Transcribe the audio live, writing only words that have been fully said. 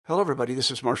Hello, everybody. This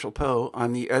is Marshall Poe.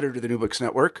 I'm the editor of the New Books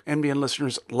Network. NBN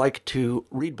listeners like to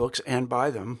read books and buy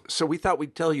them. So we thought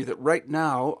we'd tell you that right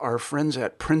now, our friends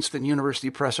at Princeton University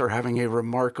Press are having a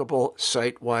remarkable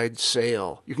site-wide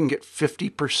sale. You can get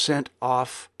 50%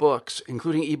 off books,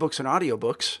 including ebooks and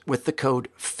audiobooks, with the code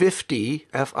 50,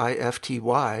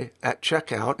 F-I-F-T-Y, at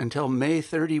checkout until May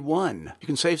 31. You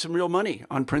can save some real money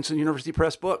on Princeton University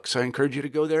Press books. I encourage you to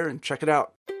go there and check it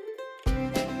out.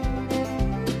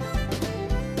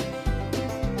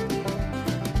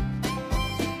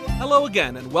 Hello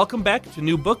again, and welcome back to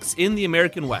New Books in the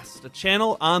American West, a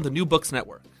channel on the New Books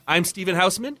Network. I'm Stephen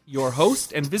Hausman, your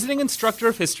host and visiting instructor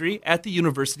of history at the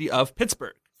University of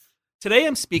Pittsburgh. Today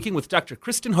I'm speaking with Dr.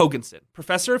 Kristin Hoganson,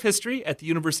 professor of history at the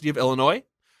University of Illinois.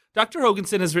 Dr.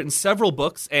 Hoganson has written several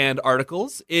books and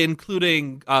articles,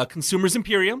 including Consumer's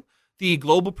Imperium, The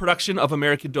Global Production of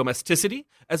American Domesticity,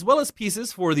 as well as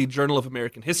pieces for the Journal of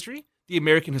American History, the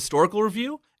American Historical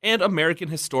Review, and American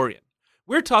Historian.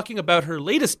 We're talking about her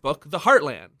latest book, The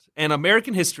Heartland, an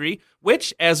American History,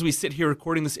 which, as we sit here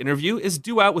recording this interview, is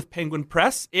due out with Penguin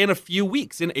Press in a few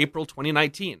weeks in April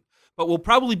 2019. But will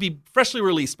probably be freshly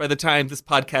released by the time this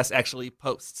podcast actually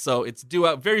posts, so it's due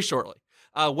out very shortly.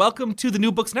 Welcome to the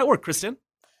New Books Network, Kristin.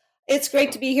 It's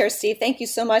great to be here, Steve. Thank you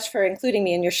so much for including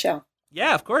me in your show.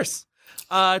 Yeah, of course.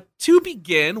 To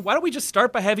begin, why don't we just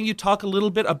start by having you talk a little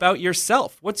bit about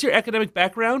yourself? What's your academic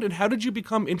background, and how did you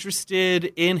become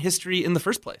interested in history in the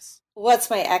first place? What's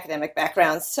my academic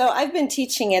background? So I've been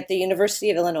teaching at the University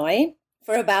of Illinois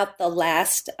for about the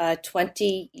last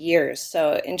 20 years.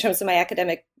 So in terms of my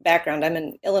academic background, I'm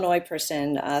an Illinois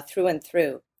person through and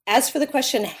through. As for the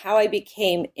question how I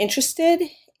became interested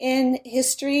in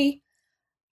history,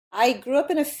 I grew up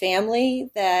in a family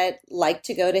that liked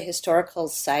to go to historical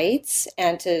sites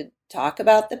and to talk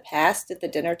about the past at the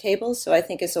dinner table. So I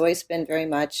think it's always been very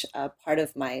much a part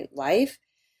of my life.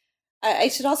 I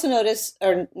should also note,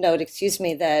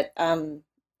 that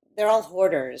they're all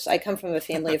hoarders. I come from a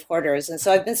family of hoarders. And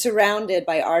so I've been surrounded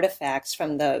by artifacts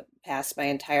from the past my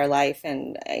entire life.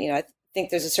 And, I think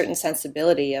there's a certain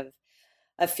sensibility of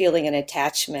feeling an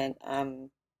attachment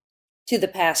to the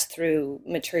past through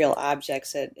material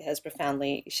objects that has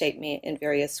profoundly shaped me in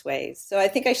various ways. So I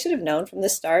think I should have known from the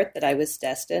start that I was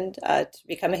destined to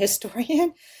become a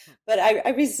historian, but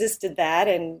I resisted that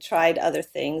and tried other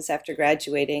things after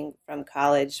graduating from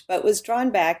college, but was drawn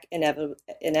back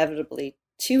inevitably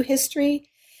to history.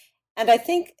 And I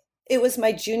think it was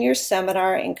my junior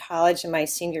seminar in college and my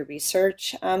senior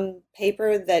research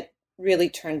paper that really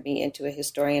turned me into a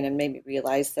historian and made me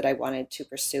realize that I wanted to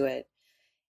pursue it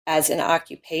as an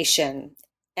occupation.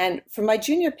 And for my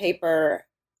junior paper,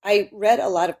 I read a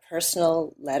lot of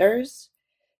personal letters.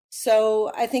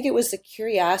 So I think it was the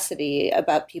curiosity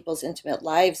about people's intimate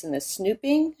lives and the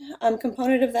snooping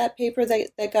component of that paper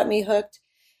that got me hooked.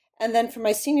 And then for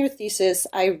my senior thesis,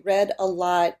 I read a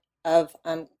lot of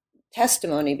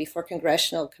testimony before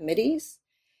congressional committees.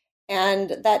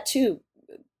 And that too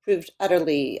proved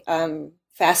utterly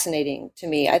fascinating to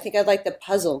me. I think I like the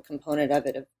puzzle component of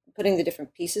it, of putting the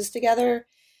different pieces together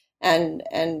and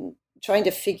trying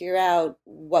to figure out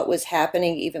what was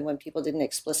happening even when people didn't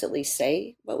explicitly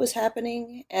say what was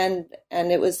happening. And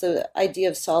it was the idea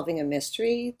of solving a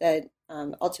mystery that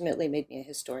ultimately made me a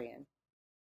historian.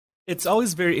 It's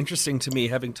always very interesting to me,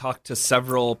 having talked to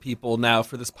several people now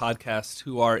for this podcast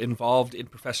who are involved in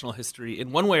professional history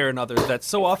in one way or another, that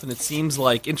so often it seems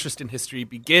like interest in history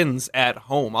begins at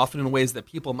home, often in ways that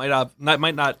people might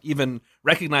not even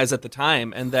recognize at the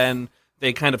time. And then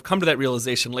they kind of come to that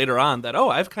realization later on that,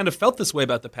 I've kind of felt this way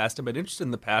about the past. I've been interested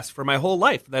in the past for my whole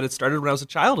life, that it started when I was a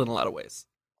child in a lot of ways.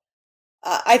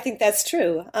 I think that's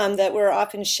true, that we're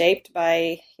often shaped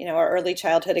by, our early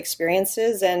childhood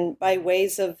experiences and by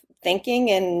ways of thinking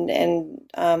and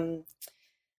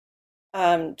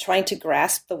trying to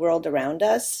grasp the world around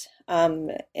us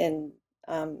in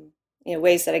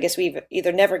ways that I guess we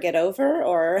either never get over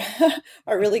or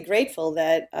are really grateful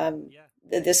that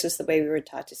that this was the way we were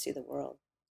taught to see the world.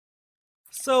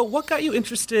 So what got you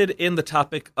interested in the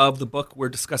topic of the book we're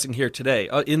discussing here today,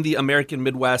 in the American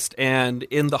Midwest and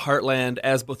in the Heartland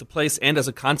as both a place and as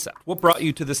a concept? What brought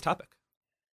you to this topic?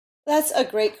 That's a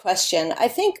great question. I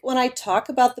think when I talk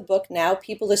about the book now,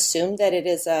 people assume that it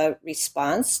is a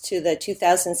response to the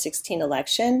 2016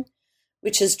 election,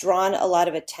 which has drawn a lot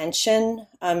of attention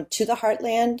to the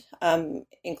Heartland,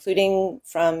 including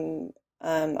from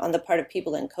on the part of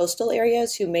people in coastal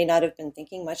areas who may not have been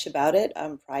thinking much about it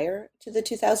prior to the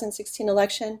 2016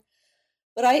 election.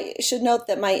 But I should note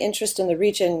that my interest in the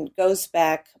region goes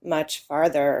back much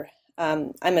farther.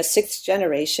 I'm a sixth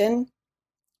generation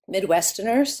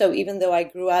Midwesterner, so even though I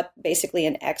grew up basically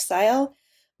in exile,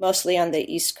 mostly on the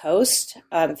East Coast.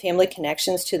 Family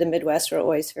connections to the Midwest were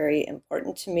always very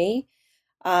important to me.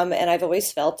 And I've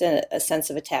always felt a sense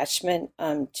of attachment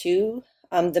to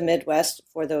the Midwest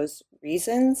for those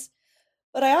reasons.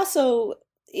 But I also,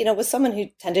 was someone who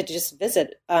tended to just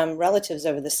visit relatives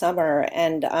over the summer.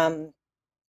 And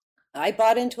I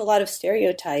bought into a lot of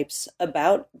stereotypes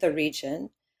about the region,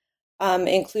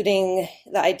 including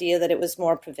the idea that it was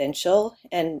more provincial.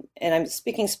 And I'm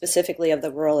speaking specifically of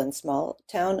the rural and small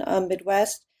town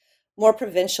Midwest, more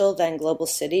provincial than global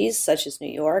cities such as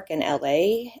New York and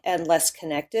LA, and less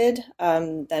connected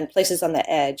than places on the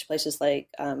edge, places like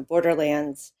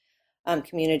borderlands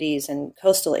communities and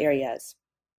coastal areas.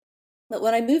 But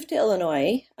when I moved to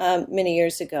Illinois many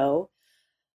years ago,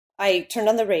 I turned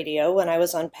on the radio when I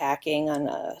was unpacking on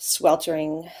a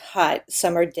sweltering hot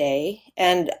summer day,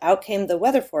 and out came the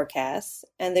weather forecasts,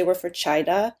 and they were for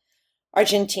China,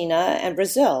 Argentina, and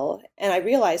Brazil. And I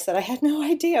realized that I had no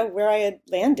idea where I had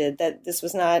landed, that this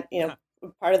was not,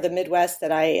 part of the Midwest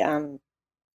that I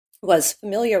was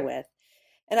familiar with.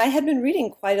 And I had been reading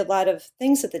quite a lot of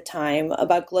things at the time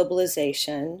about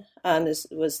globalization. This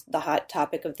was the hot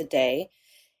topic of the day.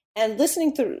 And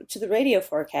listening to the radio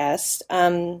forecast,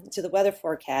 to the weather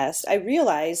forecast, I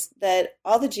realized that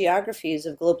all the geographies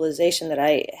of globalization that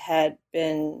I had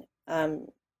been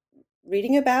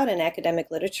reading about in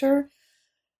academic literature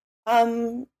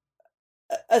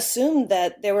assumed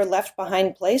that there were left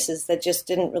behind places that just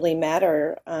didn't really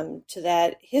matter to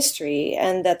that history,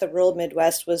 and that the rural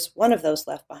Midwest was one of those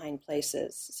left behind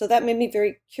places. So that made me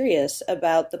very curious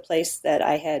about the place that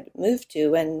I had moved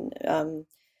to, and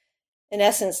in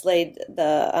essence planted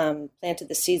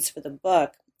the seeds for the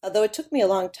book. Although it took me a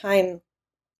long time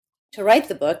to write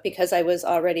the book because I was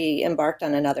already embarked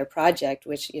on another project,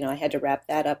 which, I had to wrap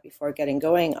that up before getting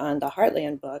going on the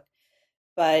Heartland book.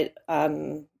 But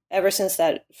ever since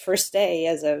that first day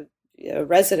as a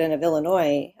resident of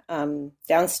Illinois,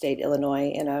 downstate Illinois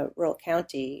in a rural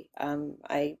county,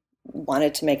 I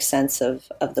wanted to make sense of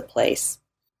the place.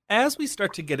 As we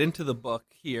start to get into the book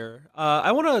here,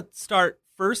 I want to start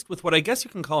first with what I guess you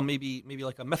can call maybe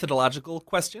like a methodological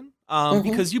question,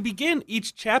 because you begin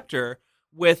each chapter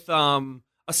with a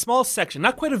small section,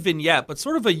 not quite a vignette, but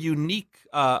sort of a unique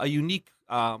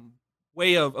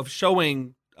way of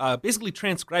showing basically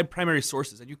transcribed primary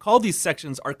sources. And you call these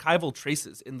sections archival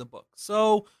traces in the book.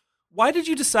 So why did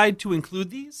you decide to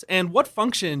include these? And what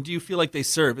function do you feel like they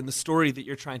serve in the story that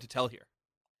you're trying to tell here?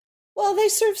 Well, they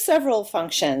serve several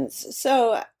functions.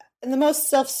 So in the most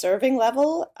self-serving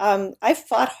level, I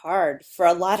fought hard for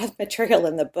a lot of material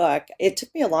in the book. It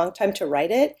took me a long time to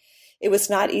write it. It was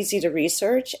not easy to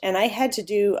research, and I had to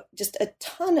do just a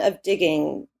ton of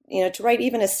digging, to write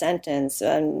even a sentence,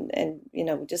 and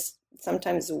just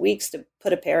sometimes weeks to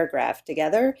put a paragraph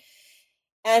together.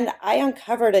 And I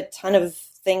uncovered a ton of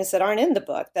things that aren't in the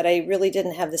book that I really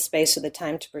didn't have the space or the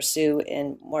time to pursue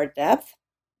in more depth.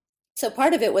 So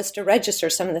part of it was to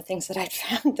register some of the things that I'd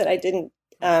found that I didn't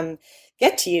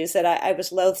get to use, that I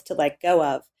was loath to let go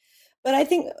of. But I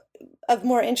think of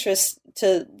more interest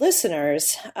to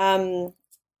listeners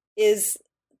is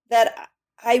that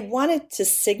I wanted to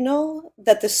signal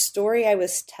that the story I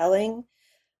was telling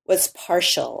was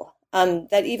partial.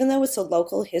 That even though it's a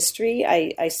local history,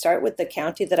 I start with the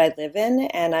county that I live in,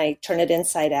 and I turn it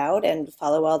inside out and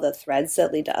follow all the threads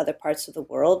that lead to other parts of the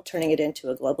world, turning it into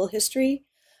a global history.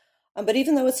 But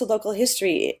even though it's a local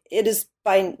history, it is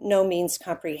by no means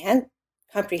comprehensive,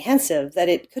 that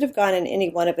it could have gone in any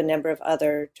one of a number of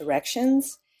other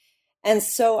directions. And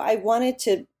so I wanted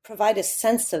to provide a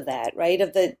sense of that, right?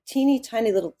 Of the teeny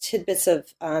tiny little tidbits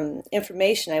of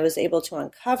information I was able to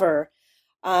uncover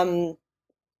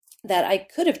that I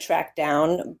could have tracked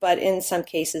down, but in some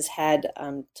cases had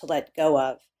to let go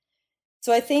of.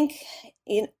 So I think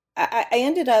I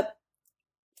ended up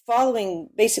following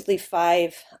basically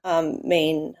 5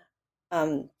 main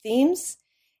themes,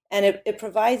 and it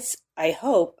provides, I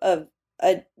hope, a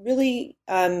really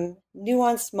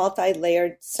nuanced,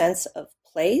 multi-layered sense of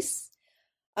place,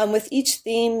 with each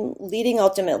theme leading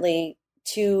ultimately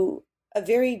to a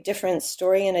very different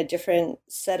story and a different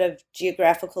set of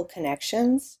geographical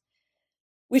connections,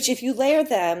 which, if you layer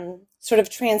them sort of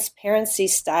transparency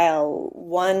style,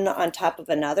 one on top of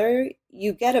another,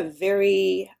 you get a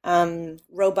very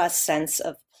robust sense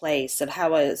of place, of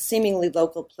how a seemingly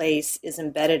local place is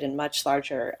embedded in much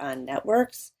larger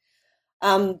networks.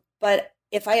 But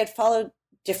if I had followed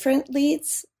different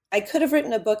leads, I could have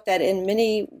written a book that in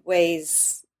many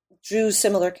ways drew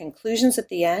similar conclusions at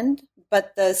the end,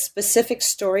 but the specific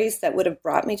stories that would have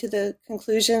brought me to the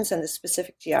conclusions and the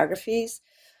specific geographies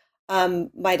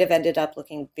might have ended up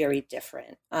looking very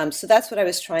different. So that's what I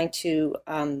was trying to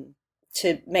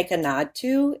make a nod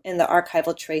to in the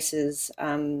archival traces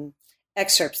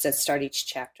excerpts that start each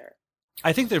chapter.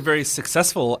 I think they're very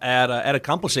successful at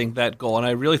accomplishing that goal, and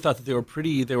I really thought that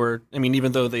they were. I mean,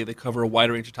 even though they cover a wide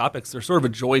range of topics, they're sort of a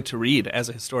joy to read as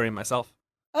a historian myself.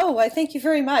 Oh, I thank you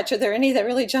very much. Are there any that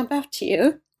really jump out to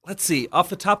you? Let's see. Off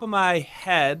the top of my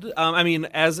head, I mean,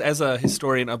 as a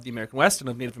historian of the American West and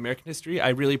of Native American history, I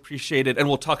really appreciated, and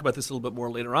we'll talk about this a little bit more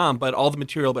later on, but all the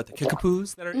material about the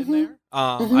Kickapoos that are in there,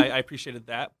 I appreciated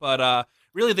that. But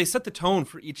really, they set the tone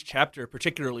for each chapter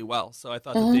particularly well. So I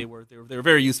thought that they were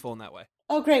very useful in that way.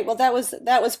 Oh, great. Well, that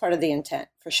was part of the intent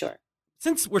for sure.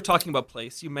 Since we're talking about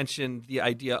place, you mentioned the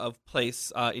idea of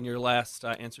place in your last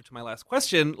answer to my last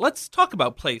question. Let's talk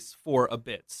about place for a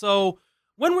bit. So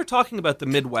when we're talking about the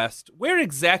Midwest, where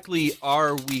exactly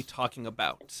are we talking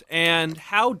about? And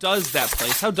how does that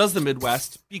place, how does the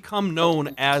Midwest become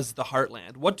known as the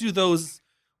Heartland?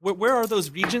 Where are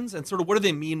those regions, and sort of what do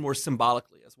they mean more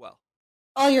symbolically as well?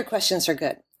 All your questions are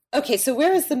good. Okay, so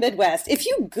where is the Midwest? If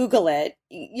you Google it,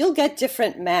 you'll get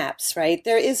different maps, right?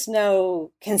 There is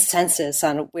no consensus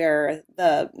on where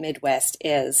the Midwest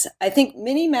is. I think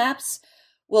many maps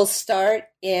will start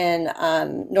in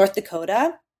North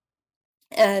Dakota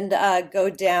and go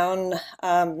down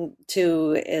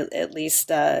to at least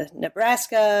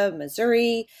Nebraska,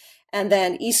 Missouri, and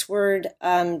then eastward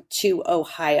to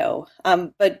Ohio.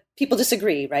 But people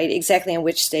disagree, right? Exactly in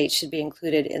which state should be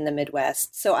included in the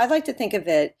Midwest. So I like to think of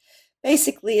it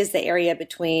basically as the area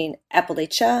between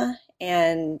Appalachia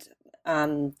and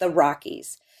the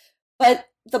Rockies. But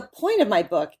the point of my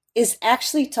book is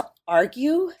actually to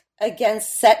argue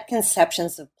against set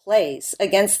conceptions of place,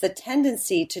 against the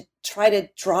tendency to try to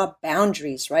draw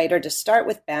boundaries, right? Or to start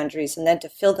with boundaries and then to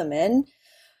fill them in.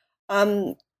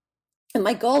 And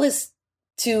my goal is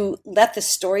to let the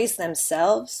stories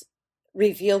themselves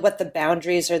reveal what the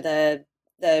boundaries or the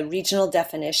regional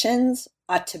definitions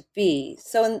ought to be.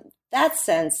 So in that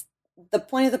sense, the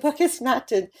point of the book is not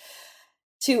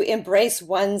to embrace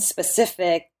one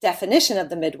specific definition of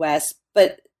the Midwest,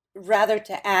 but rather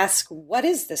to ask, what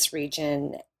is this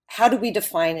region? How do we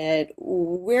define it?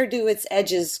 Where do its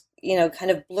edges,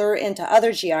 kind of blur into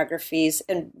other geographies?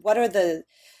 And what are the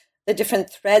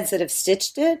different threads that have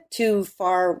stitched it to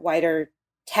far wider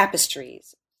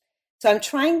tapestries? So I'm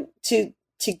trying to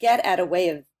get at a way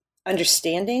of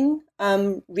understanding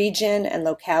region and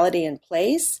locality and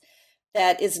place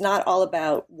that is not all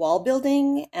about wall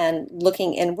building and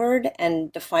looking inward and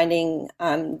defining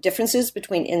differences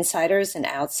between insiders and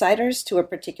outsiders to a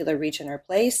particular region or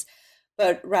place,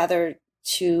 but rather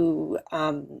to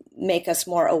make us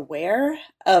more aware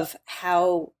of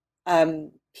how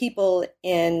people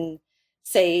in,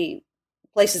 say,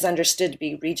 places understood to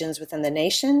be regions within the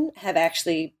nation have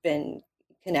actually been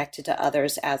connected to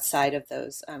others outside of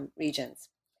those regions.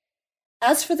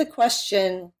 As for the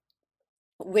question,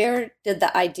 where did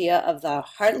the idea of the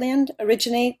heartland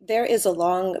originate? There is a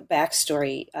long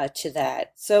backstory to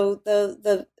that. So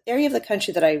the area of the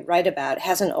country that I write about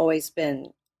hasn't always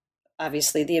been,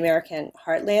 obviously, the American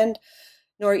heartland,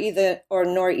 nor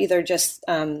either just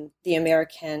the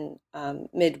American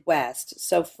Midwest.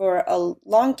 So for a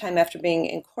long time after being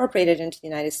incorporated into the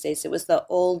United States, it was the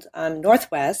old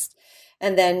Northwest,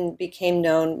 and then became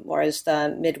known more as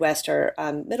the Midwest or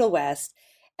Middle West.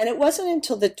 And it wasn't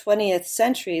until the 20th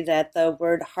century that the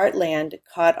word heartland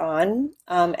caught on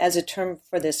as a term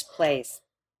for this place.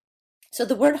 So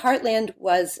the word heartland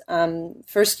was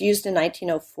first used in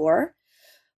 1904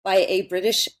 by a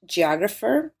British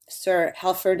geographer, Sir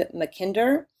Halford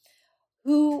Mackinder,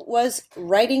 who was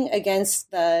writing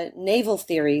against the naval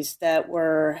theories that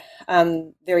were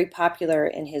very popular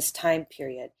in his time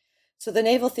period. So the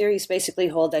naval theories basically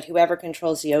hold that whoever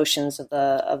controls the oceans of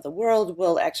the world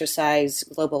will exercise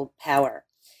global power.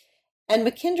 And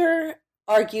Mackinder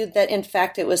argued that, in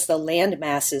fact, it was the land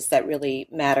masses that really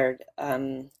mattered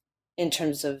in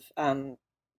terms of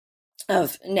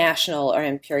national or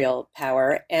imperial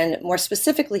power. And more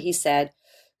specifically, he said,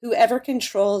 whoever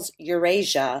controls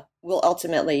Eurasia will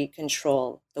ultimately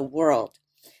control the world.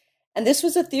 And this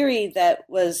was a theory that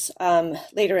was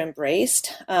later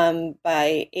embraced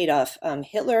by Adolf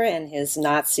Hitler and his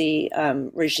Nazi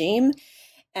regime,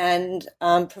 and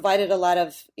provided a lot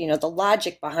of, the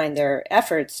logic behind their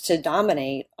efforts to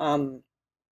dominate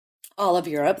all of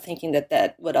Europe, thinking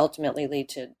that would ultimately lead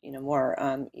to,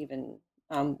 more even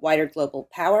wider global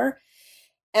power.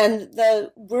 And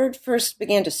the word first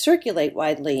began to circulate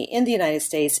widely in the United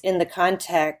States in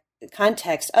the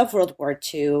context of World War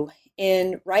II,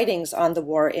 in writings on the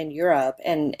war in Europe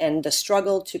and the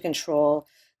struggle to control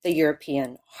the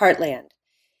European heartland.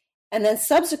 And then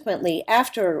subsequently,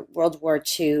 after World War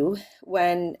II,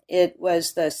 when it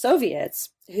was the Soviets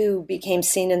who became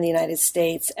seen in the United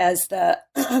States as the,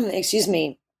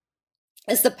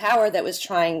 as the power that was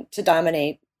trying to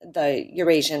dominate the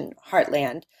Eurasian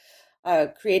heartland,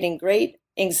 creating great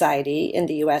anxiety in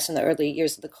the U.S. in the early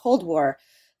years of the Cold War,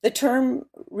 the term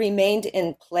remained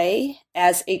in play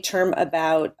as a term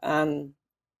about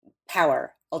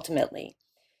power, ultimately.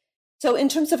 So in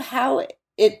terms of how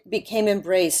it became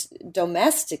embraced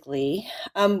domestically,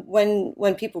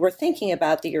 when people were thinking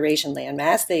about the Eurasian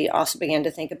landmass, they also began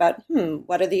to think about,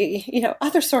 what are the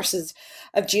other sources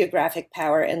of geographic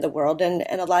power in the world? And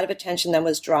a lot of attention then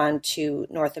was drawn to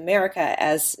North America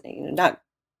as not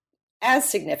as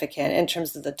significant in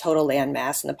terms of the total land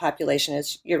mass and the population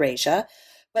as Eurasia,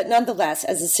 but nonetheless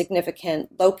as a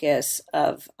significant locus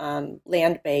of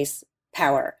land-based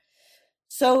power.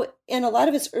 So in a lot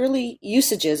of its early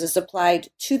usages as applied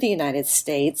to the United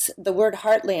States, the word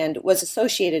heartland was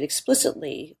associated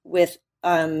explicitly with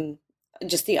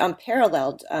just the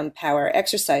unparalleled power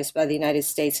exercised by the United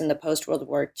States in the post-World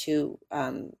War II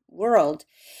world.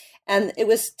 And it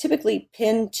was typically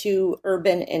pinned to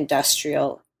urban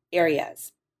industrial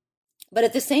areas. But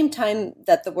at the same time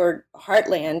that the word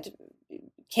heartland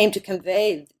came to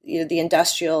convey the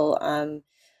industrial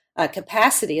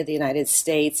capacity of the United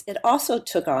States, it also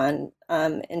took on,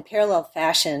 in parallel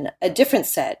fashion, a different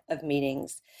set of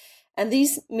meanings. And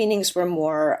these meanings were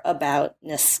more about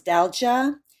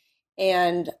nostalgia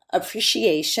and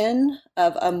appreciation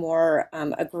of a more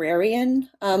agrarian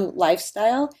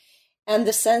lifestyle, and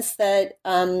the sense that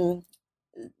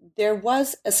there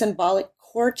was a symbolic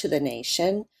core to the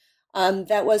nation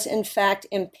that was in fact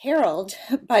imperiled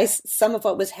by some of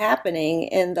what was happening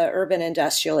in the urban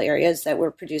industrial areas that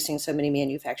were producing so many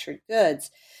manufactured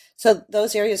goods. So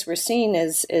those areas were seen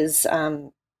as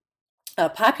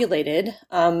populated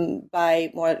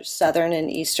by more Southern and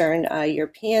Eastern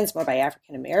Europeans, more by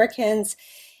African Americans,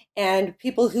 and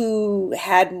people who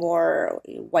had more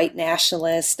white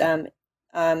nationalist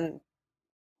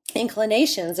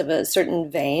inclinations of a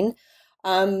certain vein.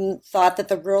 Thought that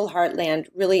the rural heartland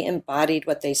really embodied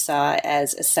what they saw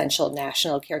as essential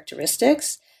national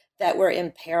characteristics that were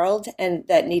imperiled and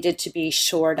that needed to be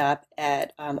shored up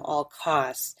at all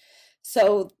costs.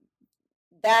 So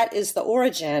that is the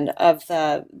origin of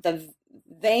the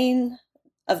vein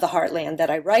of the heartland that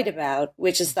I write about,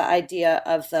 which is the idea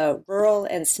of the rural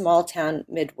and small town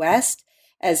Midwest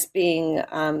as being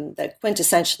the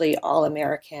quintessentially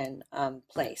all-American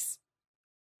place.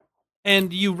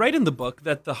 And you write in the book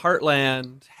that the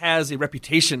heartland has a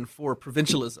reputation for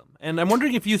provincialism. And I'm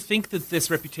wondering if you think that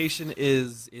this reputation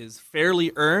is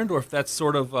fairly earned, or if that's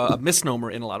sort of a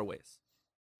misnomer in a lot of ways.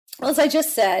 Well, as I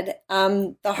just said,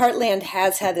 the heartland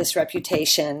has had this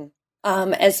reputation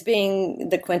as being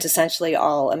the quintessentially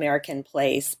all-American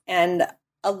place. And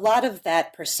a lot of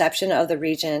that perception of the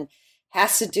region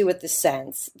has to do with the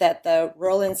sense that the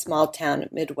rural and small town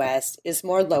Midwest is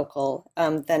more local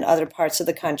than other parts of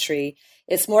the country.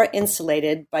 It's more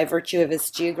insulated by virtue of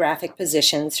its geographic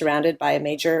position, surrounded by a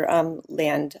major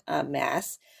land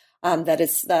mass. That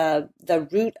it's the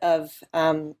root of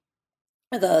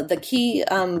the key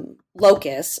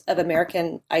locus of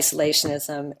American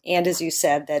isolationism, and as you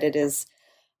said, that it is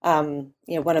one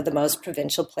of the most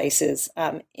provincial places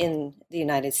in the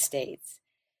United States.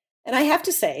 And I have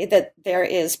to say that there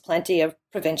is plenty of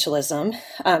provincialism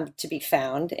to be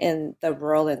found in the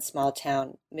rural and small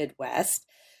town Midwest.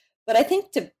 But I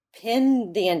think to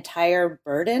pin the entire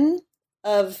burden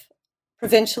of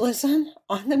provincialism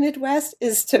on the Midwest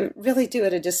is to really do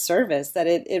it a disservice, that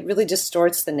it really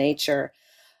distorts the nature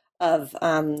of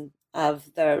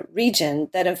the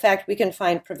region, that in fact we can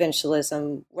find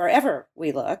provincialism wherever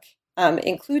we look,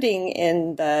 including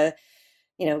in the,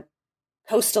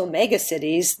 coastal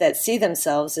megacities that see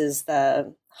themselves as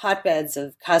the hotbeds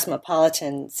of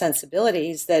cosmopolitan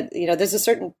sensibilities, that, there's a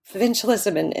certain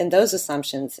provincialism in those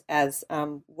assumptions as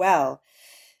well.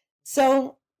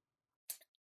 So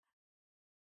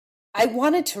I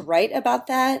wanted to write about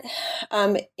that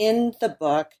in the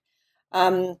book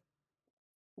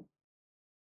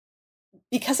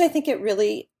because I think it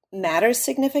really matters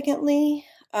significantly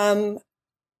for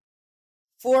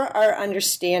our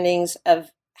understandings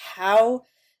of how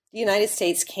the United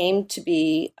States came to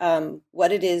be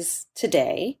what it is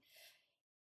today,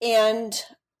 and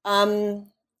for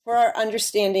our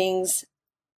understandings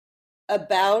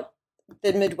about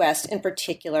the Midwest in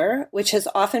particular, which has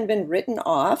often been written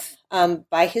off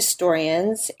by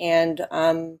historians and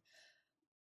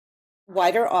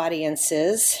wider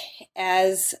audiences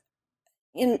as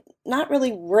not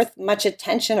really worth much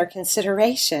attention or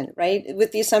consideration, right?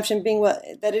 With the assumption being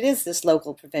that it is this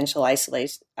local, provincial,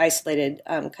 isolated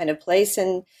kind of place,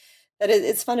 and that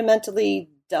it's fundamentally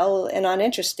dull and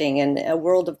uninteresting in a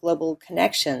world of global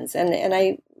connections. And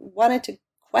I wanted to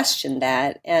question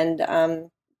that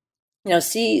and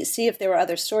see if there were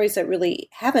other stories that really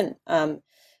haven't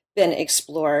been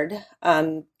explored,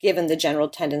 given the general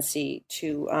tendency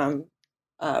to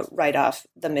write off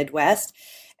the Midwest.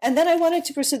 And then I wanted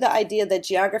to pursue the idea that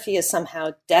geography is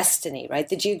somehow destiny, right?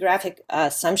 The geographic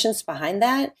assumptions behind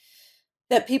that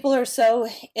people are so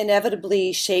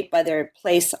inevitably shaped by their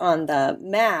place on the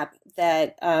map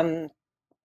that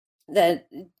that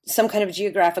some kind of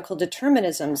geographical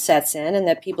determinism sets in, and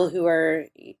that people who are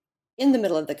in the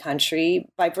middle of the country,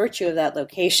 by virtue of that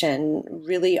location,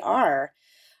 really are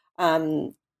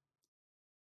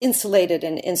insulated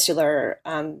and insular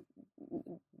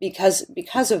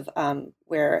because of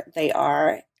where they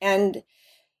are. And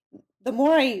the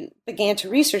more I began to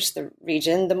research the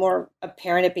region, the more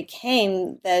apparent it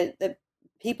became that the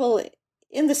people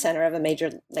in the center of a major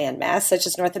landmass, such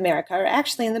as North America, are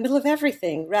actually in the middle of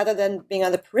everything, rather than being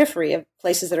on the periphery of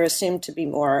places that are assumed to be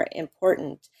more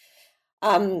important.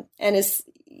 And as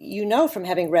you know from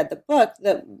having read the book,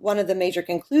 that one of the major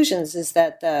conclusions is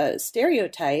that the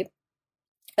stereotype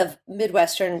of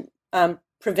Midwestern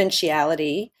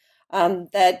provinciality,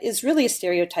 that is really a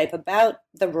stereotype about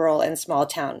the rural and small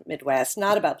town Midwest,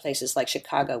 not about places like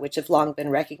Chicago, which have long been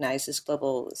recognized as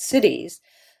global cities,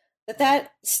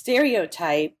 that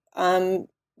stereotype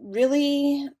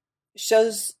really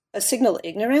shows a signal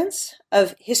ignorance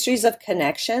of histories of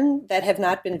connection that have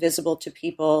not been visible to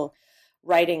people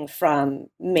writing from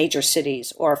major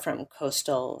cities or from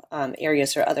coastal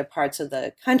areas or other parts of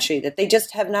the country, that they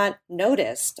just have not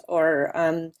noticed or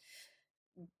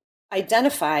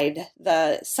identified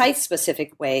the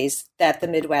site-specific ways that the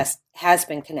Midwest has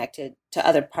been connected to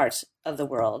other parts of the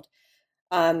world.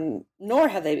 Nor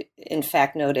have they, in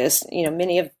fact, noticed,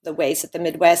 many of the ways that the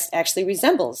Midwest actually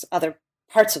resembles other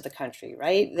parts of the country,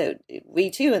 right? We,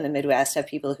 too, in the Midwest have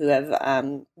people who have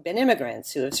been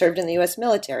immigrants, who have served in the U.S.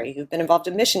 military, who've been involved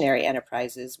in missionary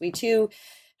enterprises. We, too,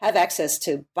 have access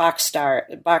to box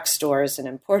stores and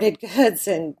imported goods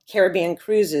and Caribbean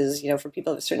cruises, for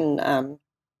people of a certain,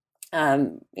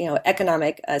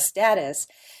 economic status.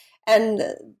 And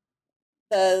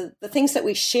the things that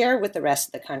we share with the rest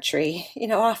of the country,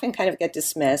 often kind of get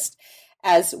dismissed,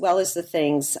 as well as the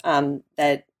things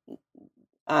that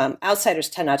outsiders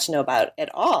tend not to know about at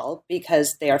all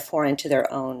because they are foreign to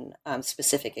their own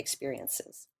specific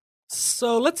experiences.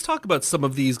 So let's talk about some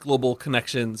of these global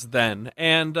connections then.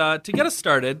 And to get us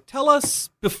started, tell us,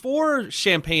 before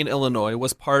Champaign, Illinois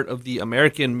was part of the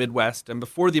American Midwest, and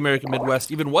before the American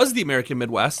Midwest even was the American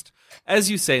Midwest,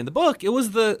 as you say in the book, it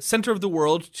was the center of the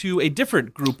world to a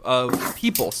different group of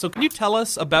people. So can you tell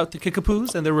us about the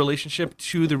Kickapoos and their relationship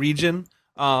to the region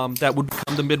that would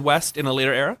become the Midwest in a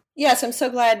later era? Yes, I'm so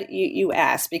glad you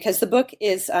asked, because the book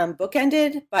is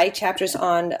bookended by chapters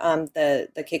on the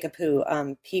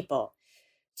Kickapoo people.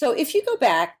 So if you go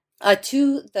back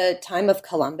to the time of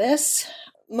Columbus,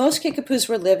 most Kickapoos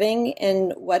were living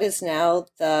in what is now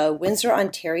the Windsor,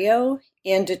 Ontario,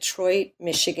 and Detroit,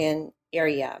 Michigan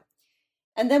area.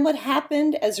 And then what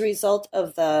happened as a result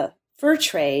of the fur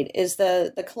trade is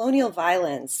the colonial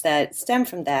violence that stemmed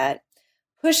from that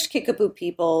pushed Kickapoo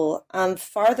people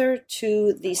farther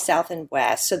to the south and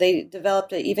west. So they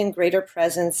developed an even greater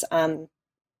presence in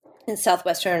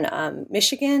southwestern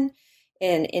Michigan,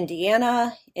 in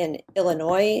Indiana, in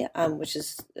Illinois, which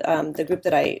is the group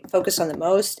that I focus on the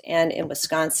most, and in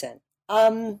Wisconsin.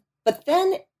 But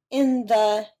then in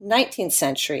the 19th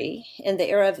century, in the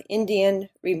era of Indian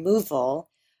removal,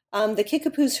 the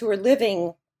Kickapoos who were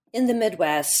living in the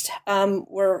Midwest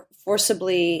were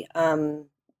forcibly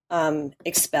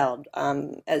expelled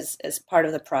as part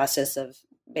of the process of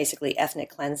basically ethnic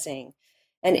cleansing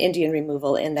and Indian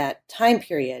removal in that time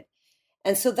period.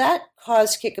 And so that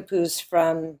caused Kickapoos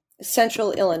from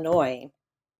central Illinois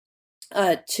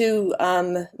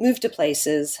to move to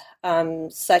places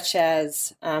such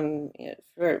as,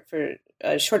 for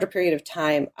a shorter period of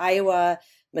time, Iowa,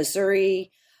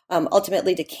 Missouri,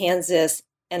 ultimately to Kansas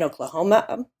and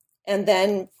Oklahoma. And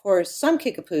then for some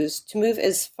Kickapoos to move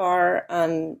as far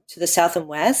to the south and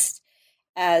west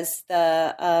as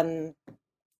the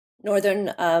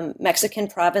northern Mexican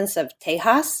province of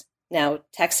Tejas, now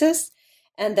Texas,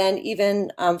 and then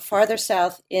even farther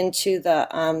south into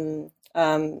the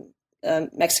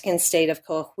Mexican state of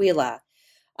Coahuila,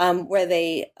 where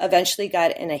they eventually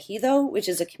got an ejido, which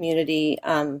is a community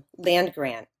land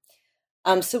grant.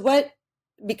 So what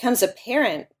becomes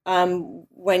apparent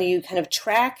when you kind of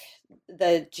track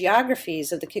the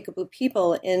geographies of the Kickapoo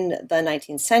people in the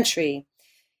 19th century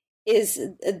is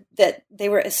that they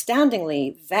were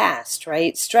astoundingly vast,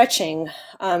 right? Stretching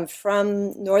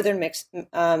from northern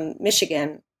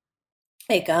Michigan,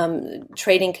 like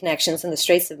trading connections in the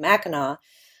Straits of Mackinac,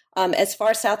 as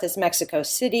far south as Mexico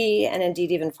City, and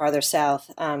indeed even farther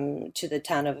south to the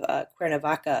town of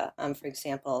Cuernavaca, for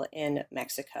example, in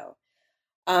Mexico.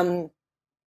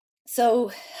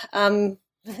 So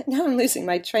now I'm losing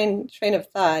my train of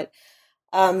thought.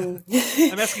 I'm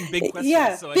asking big questions.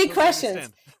 Yeah, so big I questions.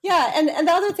 Understand. Yeah, and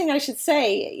the other thing I should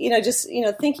say, just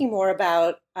thinking more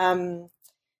about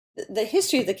the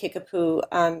history of the Kickapoo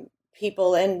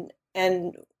people and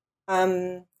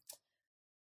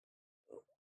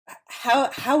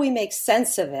how we make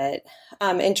sense of it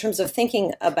in terms of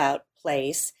thinking about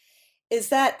place, is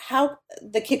that how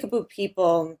the Kickapoo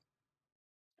people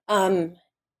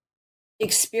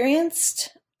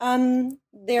experienced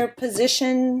their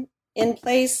position in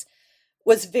place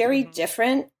was very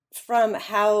different from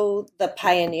how the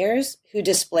pioneers who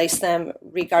displaced them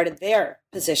regarded their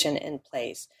position in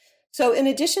place. So in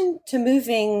addition to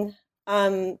moving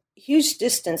huge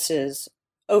distances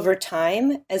over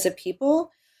time as a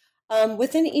people,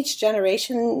 within each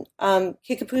generation,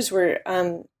 Kickapoos were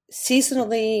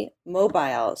seasonally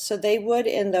mobile. So they would,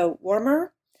 in the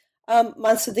warmer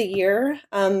months of the year,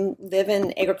 live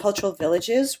in agricultural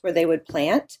villages where they would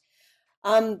plant.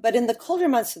 But in the colder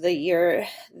months of the year,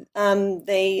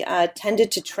 they tended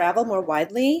to travel more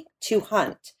widely to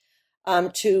hunt,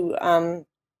 to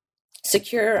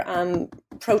secure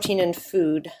protein and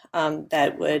food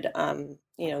that would,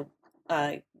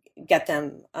 get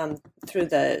them through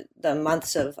the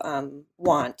months of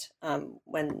want,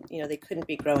 when they couldn't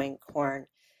be growing corn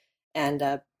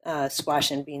and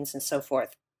squash and beans and so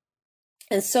forth.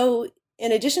 And so,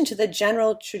 in addition to the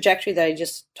general trajectory that I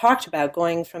just talked about,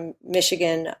 going from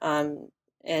Michigan and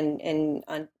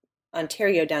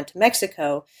Ontario down to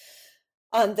Mexico,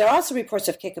 there are also reports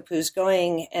of Kickapoos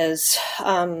going as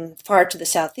far to the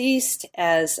southeast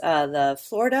as the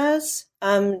Floridas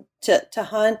to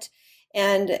hunt,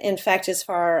 and in fact as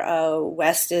far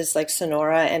west as like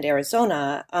Sonora and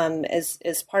Arizona,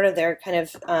 as part of their kind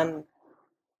of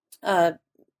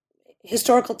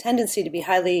historical tendency to be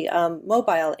highly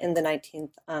mobile in the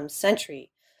 19th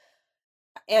century.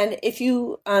 And if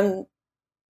you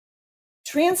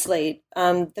translate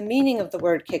the meaning of the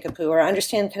word Kickapoo, or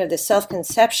understand kind of the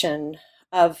self-conception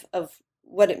of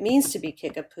what it means to be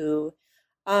Kickapoo,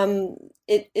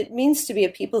 it means to be a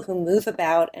people who move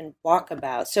about and walk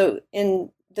about. So in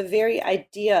the very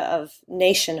idea of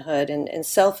nationhood and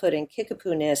selfhood and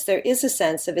Kickapoo-ness, there is a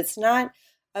sense of it's not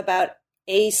about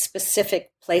a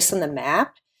specific place on the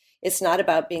map. It's not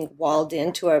about being walled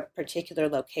into a particular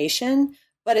location,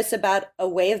 but it's about a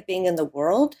way of being in the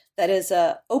world that is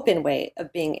an open way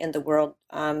of being in the world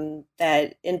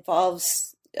that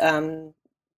involves the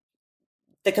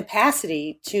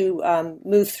capacity to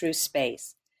move through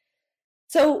space.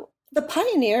 So the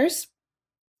pioneers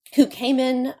who came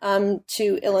in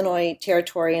to Illinois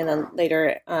Territory and then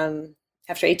later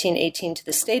after 1818 to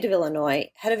the state of Illinois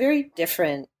had a very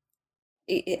different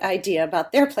idea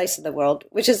about their place in the world,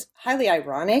 which is highly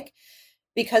ironic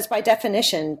because by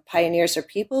definition, pioneers are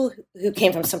people who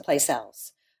came from someplace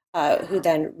else, who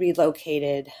then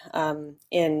relocated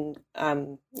in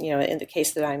the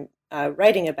case that I'm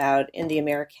writing about in the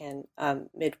American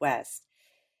Midwest.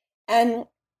 And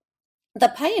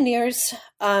the pioneers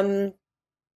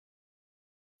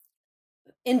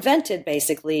invented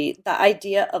basically the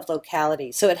idea of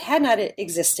locality. So it had not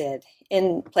existed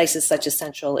in places such as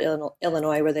central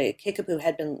Illinois where the Kickapoo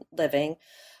had been living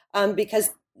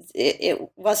because it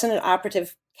wasn't an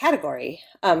operative category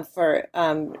for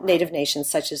native nations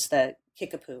such as the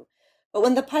Kickapoo. But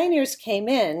when the pioneers came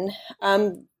in,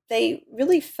 they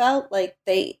really felt like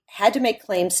they had to make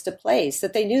claims to place,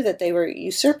 that they knew that they were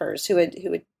usurpers who had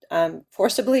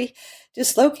forcibly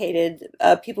dislocated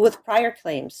people with prior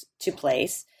claims to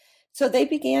place. So they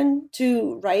began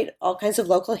to write all kinds of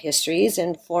local histories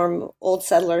and form old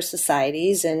settler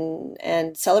societies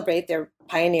and celebrate their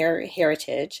pioneer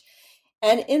heritage.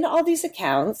 And in all these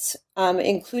accounts,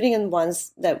 including in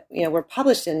ones that were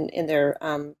published in their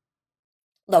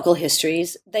local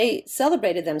histories, they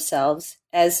celebrated themselves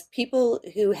as people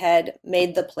who had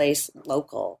made the place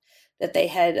local, that they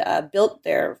had built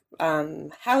their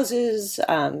houses,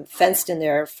 fenced in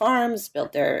their farms,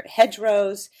 built their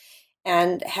hedgerows,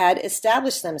 and had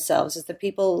established themselves as the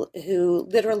people who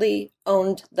literally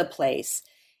owned the place,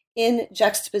 in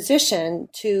juxtaposition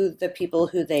to the people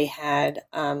who they had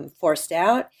forced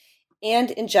out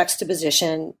and in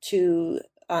juxtaposition to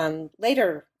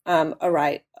later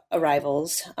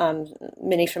arrivals,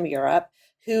 many from Europe,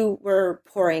 who were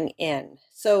pouring in.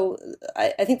 So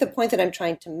I think the point that I'm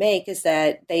trying to make is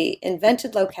that they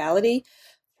invented locality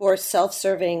for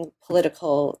self-serving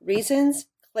political reasons,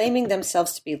 claiming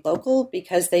themselves to be local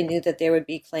because they knew that there would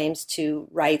be claims to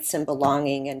rights and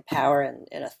belonging and power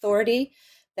and authority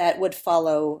that would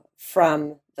follow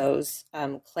from those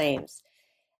claims.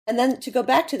 And then to go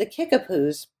back to the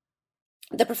Kickapoos,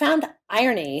 the profound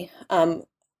irony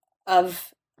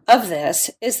of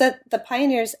this is that the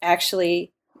pioneers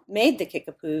actually made the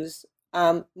Kickapoos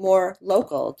more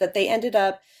local, that they ended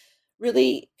up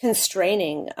really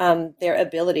constraining their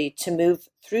ability to move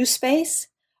through space,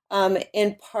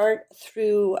 in part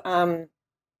through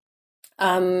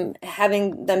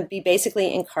having them be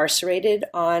basically incarcerated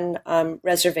on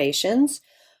reservations,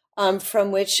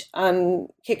 from which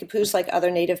Kickapoos, like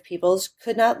other Native peoples,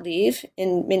 could not leave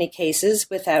in many cases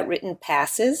without written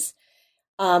passes,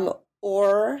 and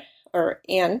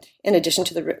in addition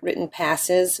to the written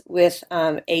passes, with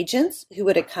agents who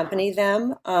would accompany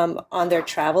them on their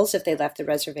travels if they left the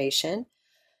reservation.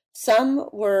 Some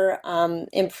were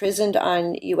imprisoned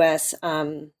on U.S.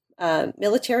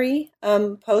 Military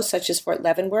posts, such as Fort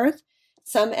Leavenworth.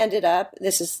 Some ended up,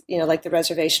 this is like the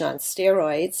reservation on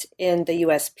steroids, in the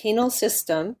U.S. penal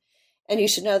system. And you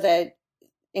should know that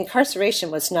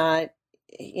incarceration was not,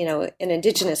 an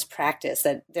indigenous practice,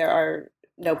 that there are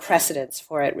no precedents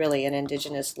for it really in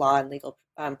indigenous law and legal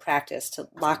practice to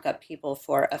lock up people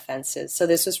for offenses. So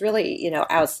this was really,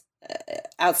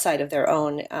 outside of their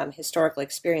own historical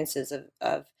experiences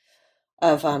of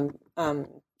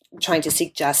trying to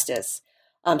seek justice.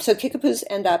 So Kickapoos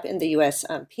end up in the U.S.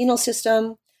 Penal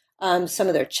system. Some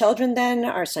of their children then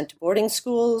are sent to boarding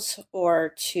schools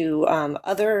or to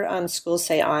other schools,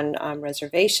 say on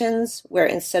reservations, where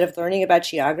instead of learning about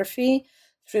geography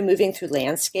through moving through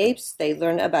landscapes, they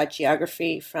learn about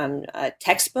geography from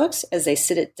textbooks as they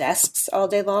sit at desks all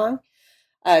day long.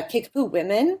 Kickapoo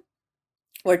women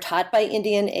were taught by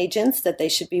Indian agents that they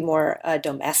should be more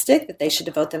domestic, that they should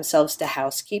devote themselves to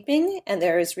housekeeping, and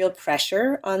there is real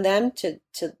pressure on them to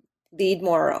lead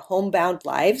more homebound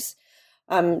lives,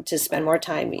 to spend more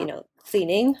time,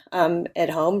 cleaning at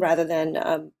home rather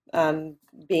than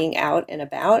being out and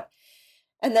about.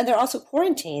 And then there are also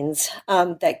quarantines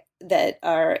that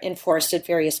are enforced at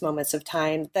various moments of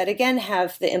time that again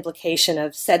have the implication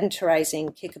of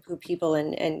sedentarizing Kickapoo people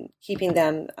and keeping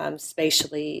them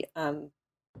spatially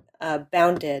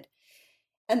bounded.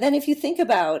 And then if you think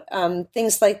about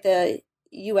things like the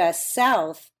U.S.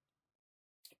 South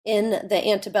in the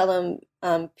antebellum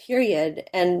period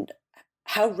and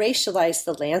how racialized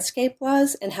the landscape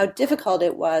was and how difficult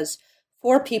it was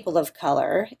for people of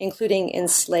color, including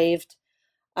enslaved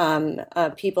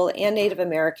people and Native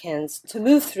Americans, to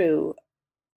move through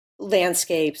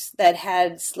landscapes that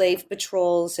had slave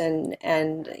patrols and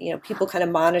people kind of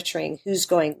monitoring who's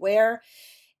going where,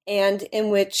 and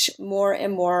in which more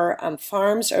and more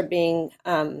farms are being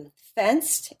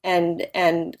fenced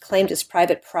and claimed as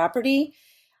private property,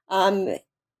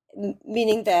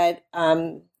 meaning that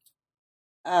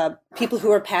people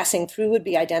who are passing through would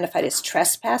be identified as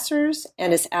trespassers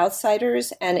and as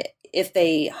outsiders, and if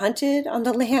they hunted on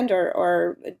the land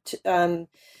or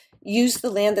used the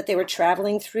land that they were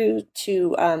traveling through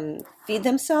to feed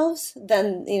themselves,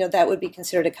 then that would be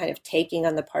considered a kind of taking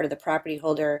on the part of the property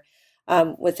holder,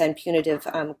 with then punitive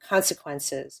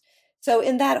consequences. So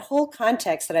in that whole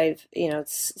context that I've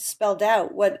spelled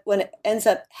out, what ends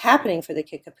up happening for the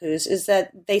Kickapoos is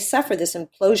that they suffer this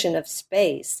implosion of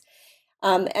space.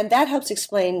 And that helps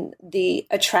explain the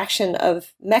attraction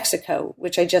of Mexico,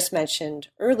 which I just mentioned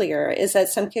earlier, is that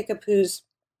some Kickapoos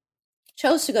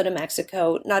chose to go to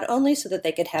Mexico, not only so that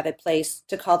they could have a place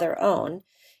to call their own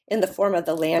in the form of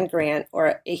the land grant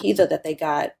or ejido that they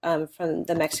got from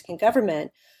the Mexican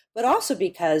government, but also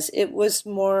because it was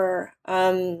more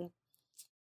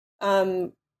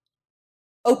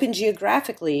open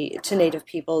geographically to Native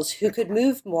peoples who could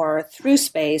move more through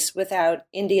space without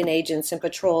Indian agents and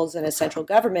patrols and a central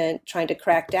government trying to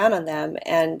crack down on them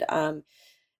and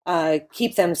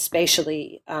keep them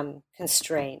spatially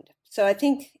constrained. So I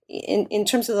think in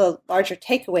terms of the larger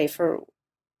takeaway for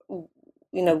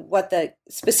what the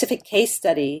specific case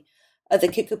study of the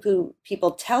Kickapoo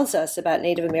people tells us about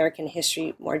Native American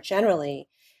history more generally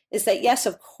is that, yes,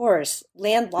 of course,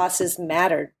 land losses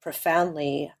mattered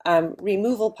profoundly.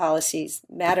 Removal policies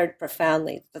mattered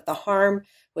profoundly, that the harm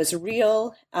was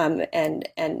real and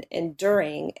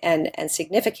enduring and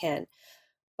significant.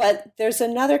 But there's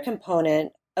another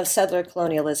component of settler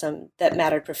colonialism that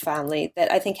mattered profoundly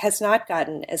that I think has not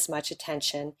gotten as much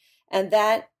attention, And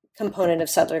that component of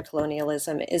settler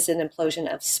colonialism is an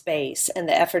implosion of space and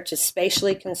the effort to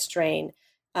spatially constrain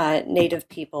Native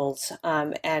peoples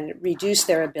and reduce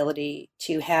their ability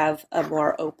to have a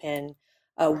more open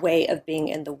way of being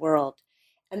in the world.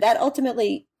 And that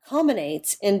ultimately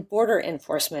culminates in border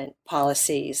enforcement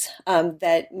policies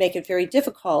that make it very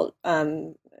difficult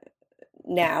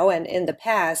now and in the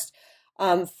past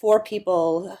for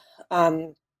people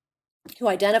who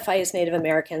identify as Native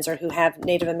Americans or who have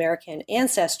Native American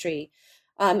ancestry,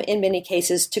 in many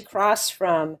cases, to cross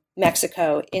from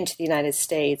Mexico into the United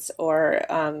States, or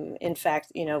in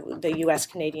fact, the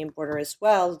U.S.-Canadian border as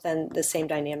well, then the same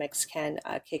dynamics can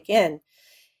kick in.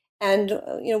 And,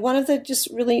 one of the just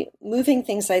really moving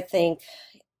things, I think,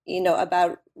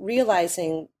 about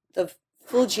realizing the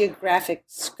full geographic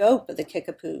scope of the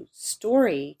Kickapoo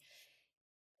story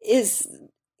is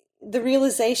the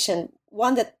realization,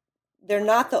 one, that they're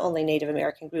not the only Native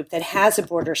American group that has a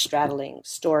border straddling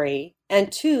story,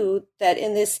 and two, that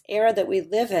in this era that we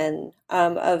live in,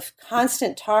 of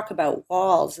constant talk about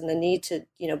walls and the need to,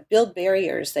 build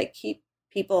barriers that keep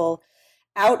people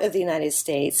out of the United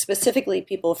States, specifically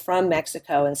people from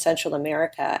Mexico and Central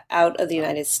America out of the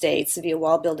United States via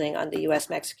wall building on the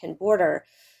U.S.-Mexican border,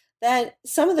 that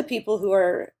some of the people who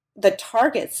are the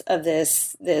targets of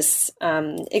this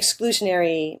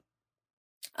exclusionary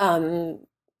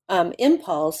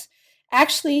impulse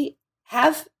actually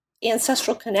have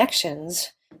ancestral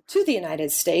connections to the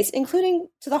United States, including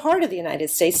to the heart of the United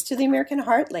States, to the American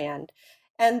heartland.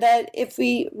 And that if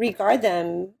we regard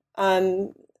them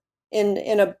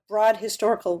in a broad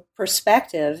historical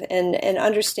perspective and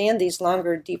understand these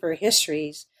longer, deeper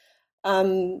histories,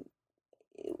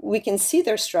 we can see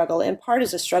their struggle in part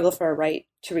as a struggle for a right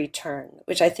to return,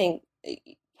 which I think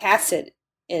casts it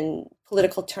in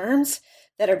political terms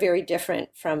that are very different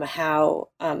from how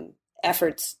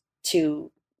efforts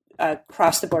to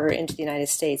cross the border into the United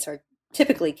States are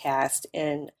typically cast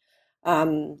in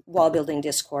wall building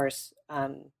discourse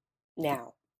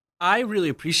now. I really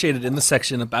appreciated in the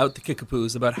section about the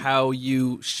Kickapoos, about how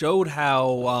you showed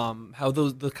how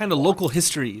those the kind of local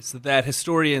histories that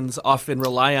historians often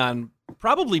rely on,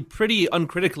 probably pretty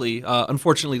uncritically,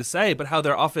 unfortunately to say, but how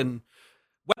they're often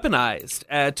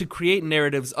weaponized to create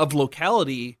narratives of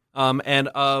locality and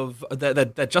of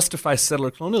that justify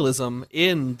settler colonialism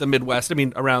in the Midwest. I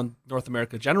mean, around North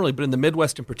America generally, but in the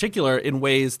Midwest in particular, in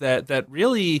ways that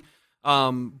really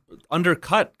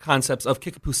undercut concepts of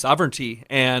Kickapoo sovereignty,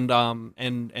 and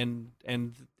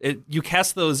you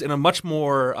cast those in a much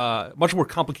more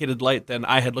complicated light than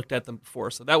I had looked at them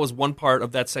before. So that was one part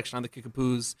of that section on the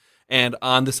Kickapoos and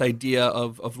on this idea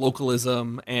of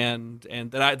localism, and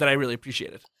that I really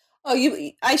appreciated. Oh,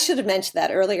 I should have mentioned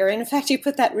that earlier. And in fact, you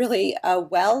put that really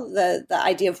well, the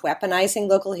idea of weaponizing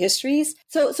local histories.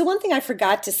 So one thing I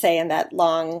forgot to say in that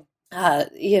long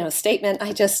statement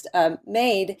I just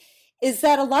made is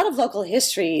that a lot of local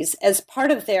histories, as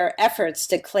part of their efforts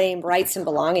to claim rights and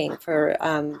belonging for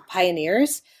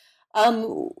pioneers,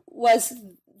 was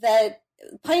that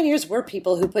pioneers were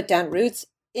people who put down roots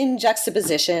in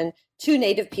juxtaposition to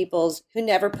Native peoples who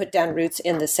never put down roots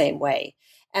in the same way.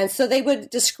 And so they would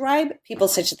describe people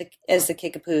such as the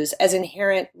Kickapoos as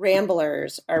inherent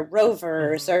ramblers or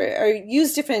rovers, or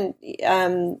use different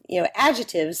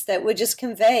adjectives that would just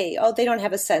convey, they don't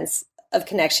have a sense of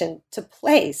connection to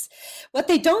place. What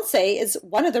they don't say is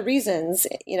one of the reasons,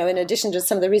 in addition to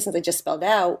some of the reasons I just spelled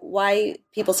out, why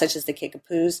people such as the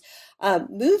Kickapoos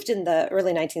moved in the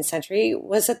early 19th century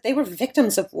was that they were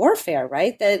victims of warfare,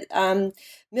 right? That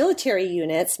military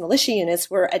units, militia units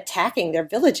were attacking their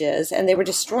villages and they were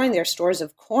destroying their stores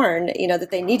of corn, that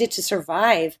they needed to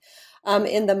survive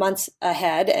in the months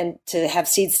ahead and to have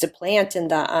seeds to plant in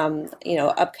the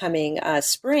upcoming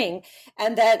spring,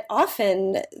 and that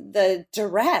often the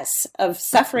duress of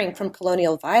suffering from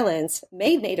colonial violence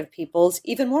made Native peoples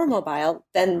even more mobile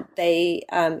than they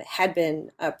had been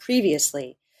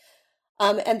previously.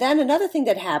 And then another thing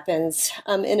that happens,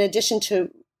 in addition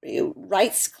to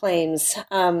rights claims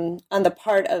on the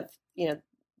part of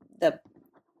the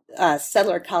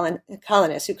settler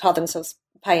colonists who call themselves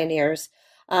pioneers,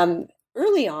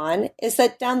 early on, is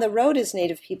that down the road, as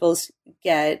Native peoples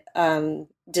get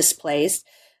displaced,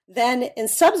 then in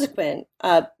subsequent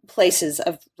places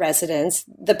of residence,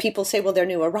 the people say, well, they're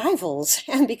new arrivals.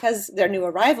 And because they're new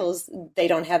arrivals, they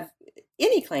don't have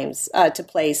any claims to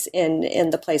place in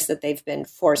the place that they've been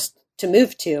forced to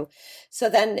move to. So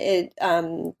then it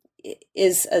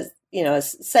is a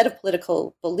set of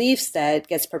political beliefs that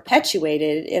gets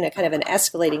perpetuated in a kind of an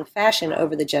escalating fashion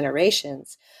over the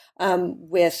generations,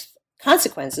 with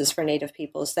consequences for Native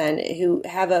peoples then, who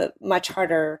have a much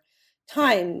harder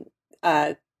time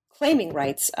claiming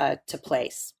rights to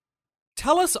place.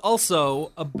 Tell us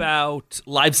also about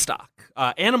livestock.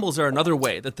 Animals are another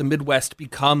way that the Midwest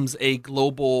becomes a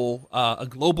global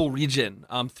region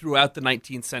throughout the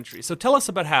 19th century. So tell us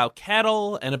about how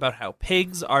cattle and about how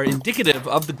pigs are indicative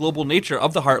of the global nature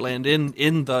of the heartland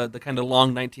in the kind of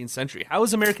long 19th century. How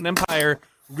is American empire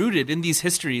rooted in these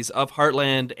histories of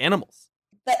heartland animals?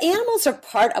 The animals are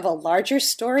part of a larger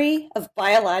story of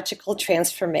biological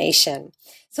transformation.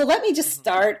 So let me just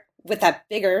start with that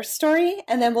bigger story,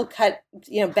 and then we'll cut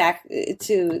back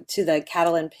to the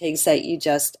cattle and pigs that you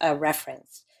just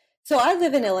referenced. So I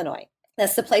live in Illinois.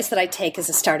 That's the place that I take as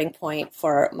a starting point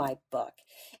for my book.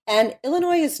 And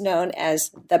Illinois is known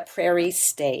as the Prairie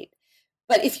State.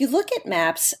 But if you look at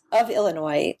maps of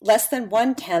Illinois, less than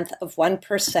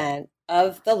 0.1%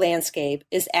 of the landscape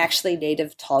is actually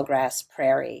native tallgrass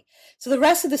prairie. So the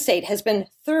rest of the state has been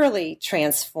thoroughly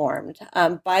transformed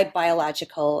by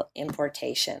biological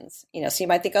importations. So you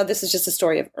might think, oh, this is just a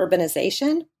story of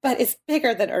urbanization, but it's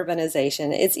bigger than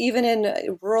urbanization. It's even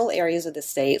in rural areas of the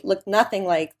state look nothing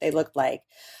like they looked like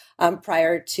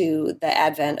prior to the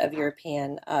advent of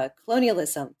European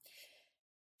colonialism.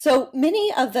 So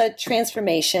many of the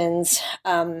transformations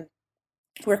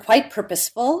were quite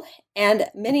purposeful, and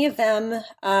many of them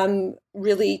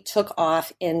really took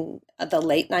off in the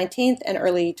late 19th and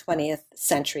early 20th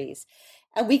centuries.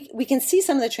 And we can see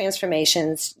some of the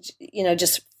transformations,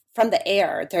 just from the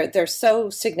air. They're so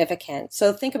significant.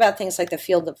 So think about things like the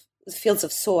fields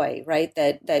of soy, right,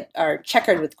 that are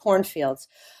checkered with cornfields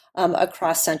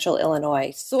across central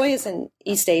Illinois. Soy is an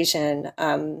East Asian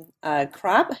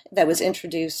crop that was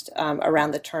introduced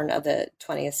around the turn of the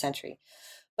 20th century.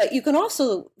 But you can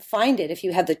also find it if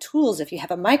you have the tools, if you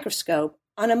have a microscope,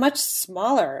 on a much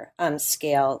smaller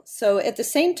scale. So at the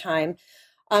same time,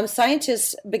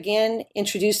 scientists began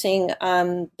introducing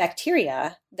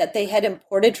bacteria that they had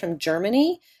imported from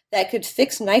Germany that could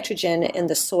fix nitrogen in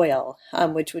the soil,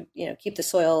 which would keep the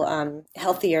soil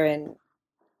healthier and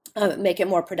make it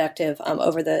more productive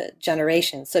over the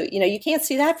generations. So, you can't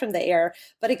see that from the air,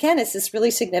 but again, it's this really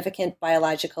significant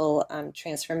biological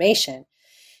transformation.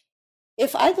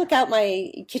 If I look out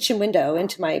my kitchen window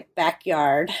into my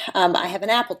backyard, I have an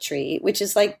apple tree, which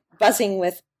is like buzzing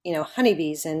with,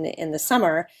 honeybees in the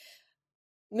summer.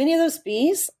 Many of those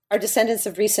bees are descendants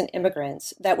of recent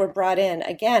immigrants that were brought in,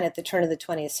 again, at the turn of the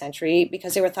 20th century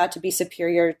because they were thought to be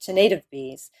superior to native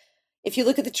bees. If you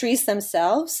look at the trees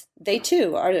themselves, they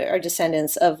too are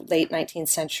descendants of late 19th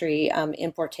century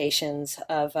importations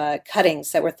of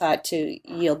cuttings that were thought to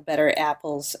yield better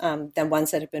apples than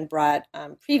ones that had been brought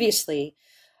previously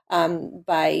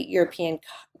by European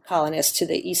colonists to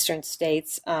the eastern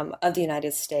states of the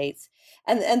United States.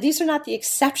 And these are not the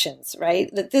exceptions,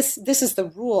 right? That this is the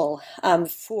rule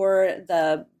for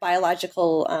the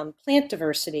biological plant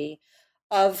diversity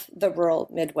of the rural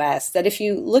Midwest, that if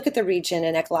you look at the region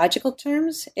in ecological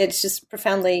terms, it's just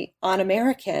profoundly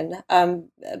un-American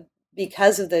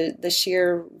because of the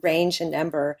sheer range and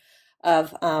number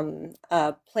of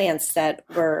plants that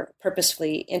were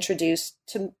purposefully introduced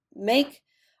to make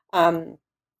the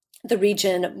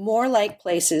region more like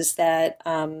places that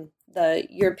the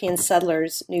European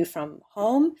settlers knew from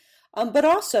home, but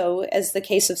also, as the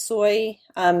case of soy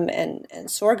and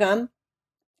sorghum,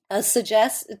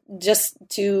 suggests, just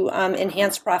to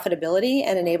enhance profitability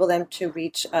and enable them to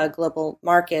reach global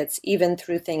markets, even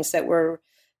through things that were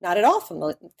not at all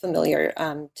familiar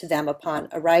to them upon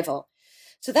arrival.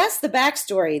 So that's the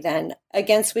backstory then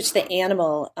against which the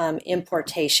animal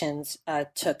importations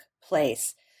took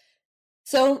place.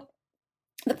 So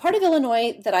the part of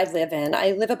Illinois that I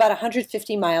live about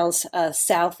 150 miles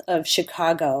south of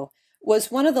Chicago,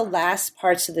 was one of the last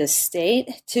parts of this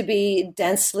state to be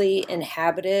densely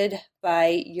inhabited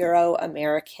by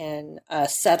Euro-American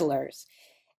settlers.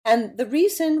 And the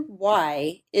reason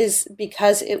why is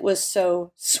because it was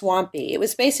so swampy. It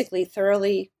was basically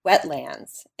thoroughly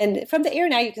wetlands. And from the air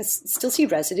now, you can still see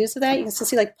residues of that. You can still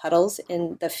see like puddles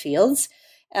in the fields.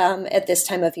 At this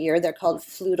time of year, they're called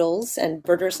fludels, and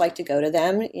birders like to go to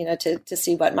them, to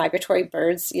see what migratory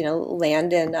birds,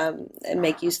 land and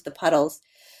make use of the puddles.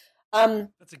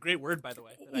 That's a great word, by the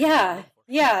way. Yeah.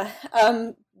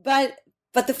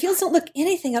 But the fields don't look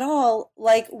anything at all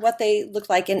like what they looked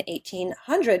like in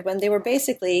 1800, when they were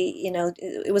basically,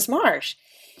 it was marsh.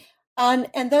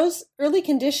 And those early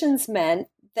conditions meant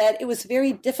that it was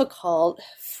very difficult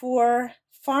for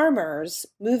farmers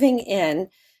moving in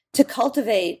to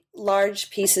cultivate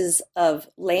large pieces of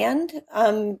land,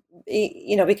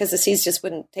 because the seeds just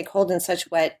wouldn't take hold in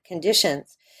such wet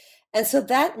conditions. And so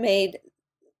that made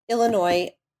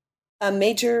Illinois a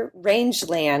major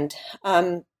rangeland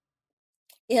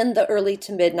in the early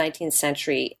to mid 19th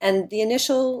century. And the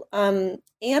initial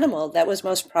animal that was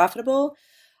most profitable,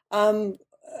 it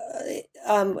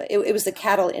was the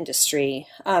cattle industry,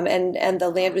 and the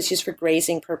land was used for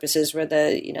grazing purposes, where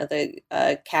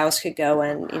the cows could go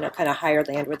and kind of higher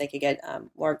land where they could get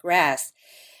more grass.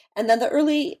 And then the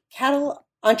early cattle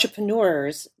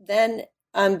entrepreneurs then,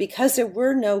 because there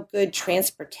were no good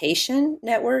transportation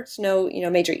networks, no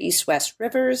major east-west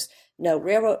rivers, no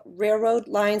railroad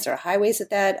lines or highways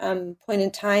at that point in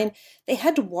time, they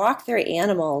had to walk their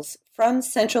animals from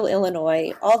central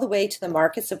Illinois all the way to the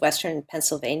markets of western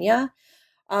Pennsylvania,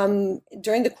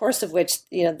 during the course of which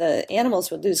the animals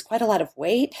would lose quite a lot of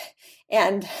weight.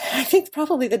 And I think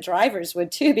probably the drivers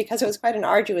would too, because it was quite an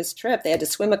arduous trip. They had to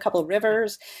swim a couple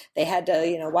rivers. They had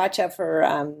to watch out for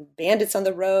bandits on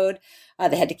the road.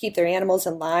 They had to keep their animals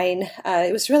in line.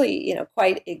 It was really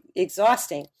quite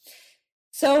exhausting.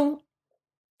 So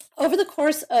over the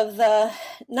course of the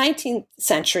 19th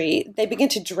century, they began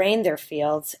to drain their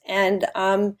fields and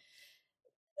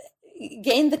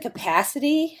gained the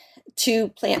capacity to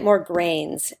plant more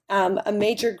grains, a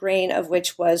major grain of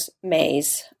which was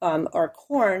maize or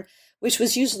corn, which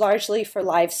was used largely for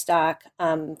livestock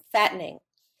fattening.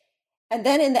 And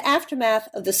then in the aftermath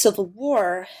of the Civil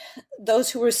War,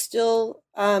 those who were still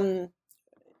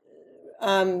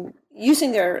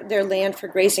using their land for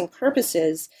grazing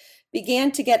purposes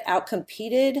began to get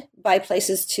outcompeted by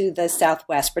places to the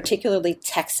southwest, particularly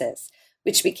Texas,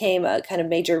 which became a kind of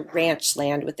major ranch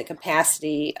land with the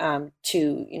capacity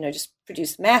to just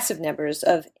produce massive numbers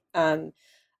of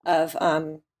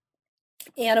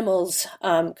animals,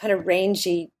 kind of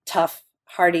rangy, tough,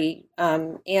 hardy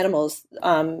animals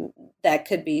that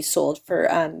could be sold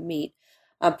for meat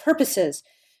purposes.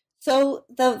 So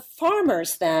the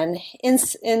farmers then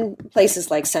in places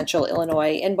like central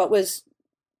Illinois and what was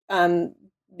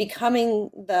becoming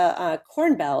the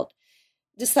Corn Belt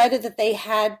decided that they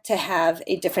had to have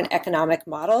a different economic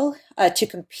model to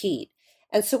compete.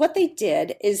 And so what they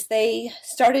did is they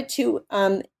started to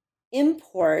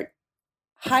import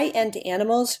high-end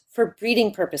animals for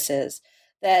breeding purposes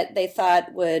that they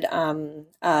thought would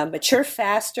mature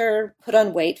faster, put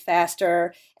on weight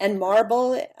faster, and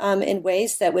marble in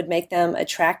ways that would make them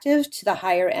attractive to the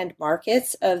higher-end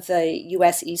markets of the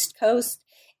U.S. East Coast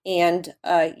and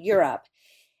Europe.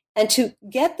 And to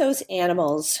get those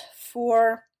animals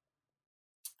for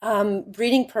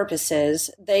breeding purposes,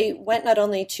 they went not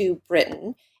only to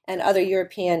Britain and other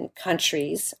European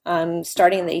countries,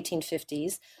 starting in the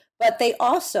 1850s, but they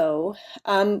also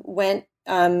went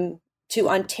to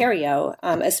Ontario,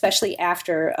 especially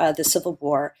after the Civil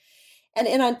War. And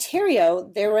in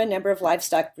Ontario, there were a number of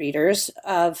livestock breeders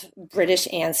of British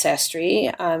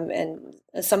ancestry, and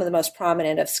some of the most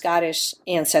prominent of Scottish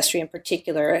ancestry in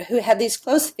particular, who had these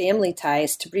close family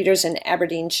ties to breeders in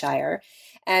Aberdeenshire,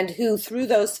 and who, through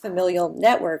those familial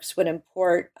networks, would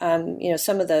import,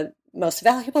 some of the most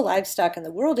valuable livestock in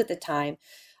the world at the time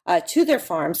to their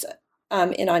farms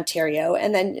in Ontario,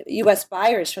 and then U.S.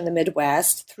 buyers from the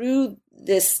Midwest, through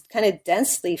this kind of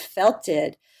densely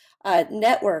felted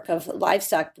network of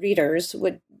livestock breeders,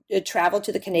 would travel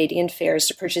to the Canadian fairs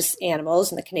to purchase animals,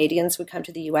 and the Canadians would come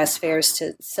to the U.S. fairs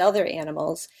to sell their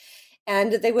animals.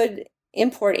 And they would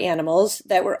import animals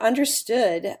that were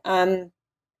understood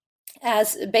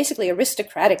as basically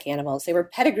aristocratic animals. They were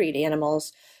pedigreed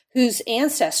animals whose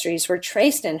ancestries were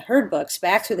traced in herd books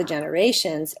back through the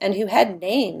generations, and who had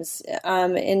names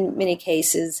in many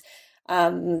cases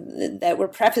that were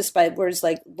prefaced by words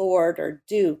like Lord or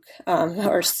Duke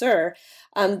or Sir,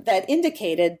 that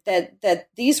indicated that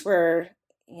these were,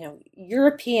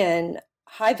 European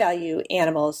high-value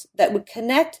animals that would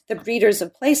connect the breeders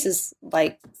of places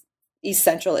like East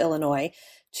Central Illinois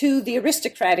to the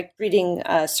aristocratic breeding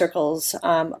circles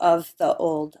of the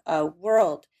old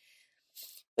world.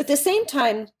 At the same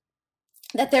time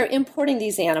that they're importing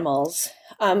these animals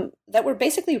that were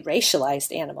basically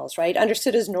racialized animals, right?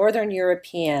 Understood as Northern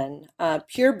European,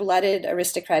 pure-blooded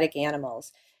aristocratic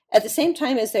animals. At the same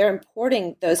time as they're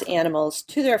importing those animals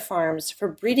to their farms for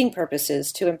breeding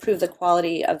purposes to improve the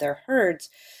quality of their herds,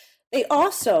 they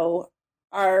also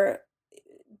are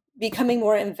becoming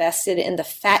more invested in the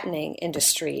fattening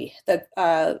industry, the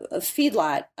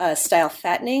feedlot style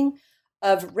fattening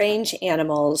of range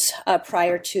animals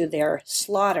prior to their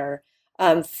slaughter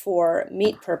for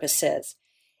meat purposes.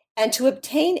 And to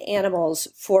obtain animals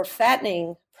for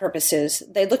fattening purposes,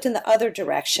 they looked in the other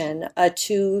direction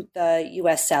to the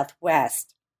U.S.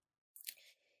 Southwest.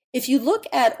 If you look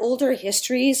at older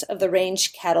histories of the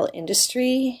range cattle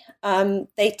industry,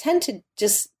 they tend to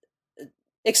just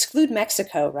exclude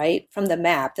Mexico, right, from the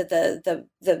map. That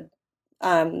the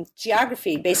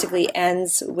geography basically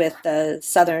ends with the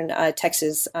southern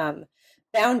Texas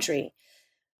boundary.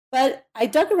 But I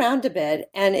dug around a bit,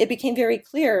 and it became very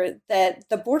clear that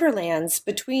the borderlands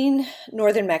between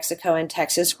northern Mexico and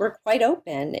Texas were quite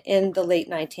open in the late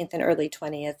 19th and early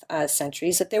 20th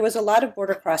centuries, that there was a lot of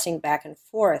border crossing back and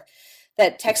forth,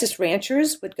 that Texas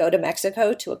ranchers would go to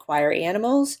Mexico to acquire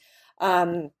animals.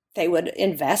 They would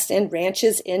invest in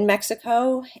ranches in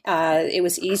Mexico. It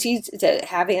was easy to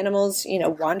have animals,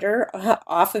 wander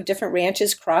off of different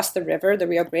ranches, cross the river, the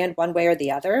Rio Grande, one way or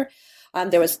the other.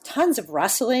 There was tons of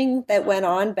rustling that went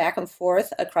on back and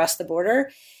forth across the border.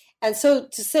 And so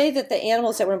to say that the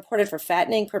animals that were imported for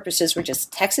fattening purposes were just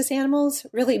Texas animals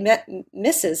really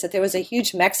misses that there was a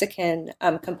huge Mexican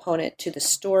component to the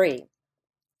story.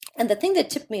 And the thing that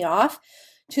tipped me off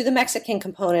to the Mexican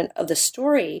component of the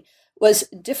story was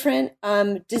different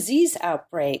disease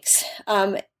outbreaks,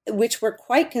 which were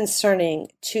quite concerning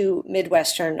to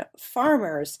Midwestern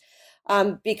farmers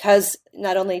because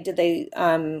not only did they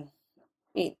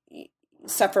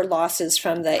suffer losses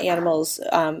from the animals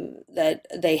that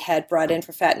they had brought in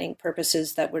for fattening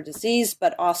purposes that were diseased,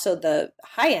 but also the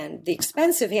high-end, the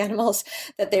expensive animals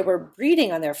that they were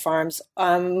breeding on their farms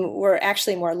were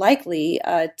actually more likely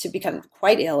to become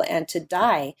quite ill and to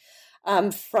die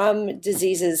from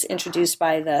diseases introduced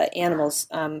by the animals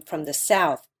from the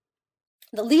South.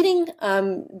 The leading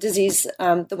disease,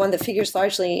 the one that figures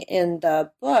largely in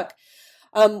the book,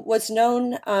 was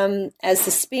known as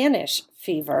the Spanish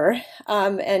fever,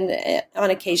 and on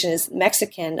occasion is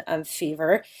Mexican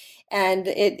fever. And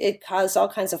it caused all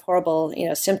kinds of horrible,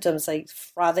 symptoms like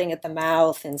frothing at the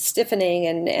mouth and stiffening,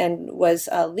 and was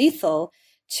lethal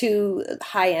to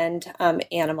high-end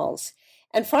animals.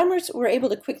 And farmers were able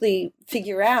to quickly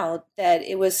figure out that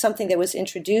it was something that was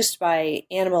introduced by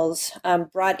animals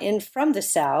brought in from the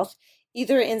South,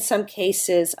 either in some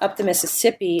cases up the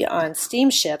Mississippi on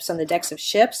steamships, on the decks of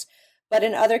ships, but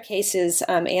in other cases,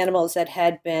 animals that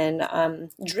had been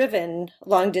driven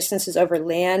long distances over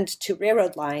land to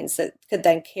railroad lines that could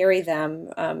then carry them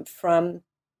from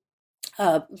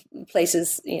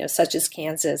places, such as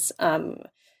Kansas,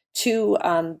 to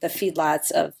the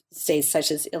feedlots of states such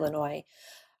as Illinois.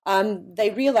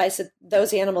 They realized that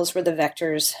those animals were the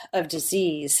vectors of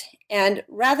disease. And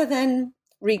rather than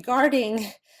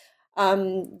regarding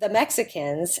the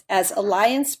Mexicans as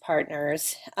alliance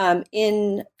partners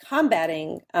in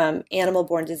combating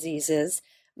animal-borne diseases,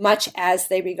 much as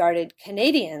they regarded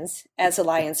Canadians as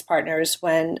alliance partners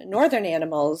when northern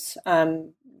animals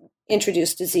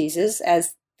introduced diseases,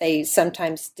 as they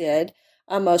sometimes did,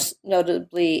 most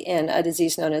notably in a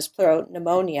disease known as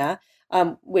pleuropneumonia,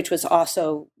 which was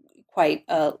also quite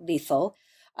lethal.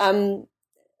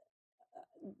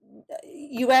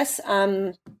 U.S.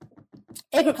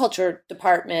 Agriculture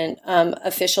Department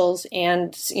officials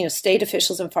and state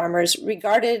officials and farmers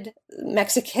regarded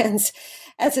Mexicans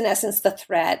as, in essence, the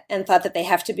threat, and thought that they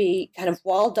have to be kind of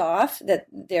walled off, that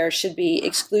there should be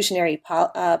exclusionary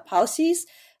policies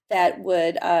that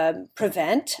would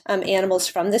prevent animals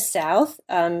from the South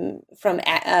from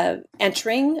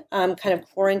entering kind of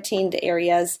quarantined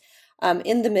areas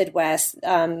in the Midwest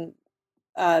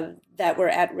that were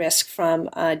at risk from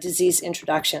disease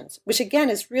introductions, which again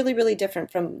is really, really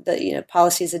different from the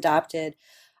policies adopted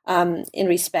in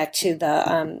respect to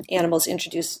the animals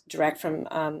introduced direct from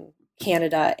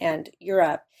Canada and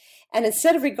Europe. And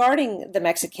instead of regarding the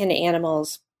Mexican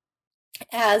animals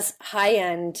as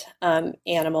high-end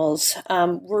animals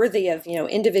worthy of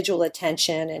individual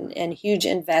attention and huge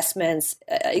investments,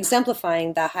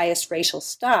 exemplifying the highest racial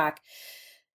stock,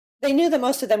 they knew that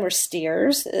most of them were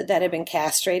steers that had been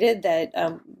castrated, that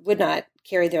would not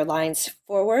carry their lines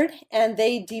forward, and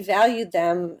they devalued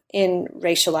them in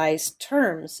racialized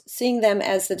terms, seeing them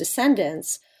as the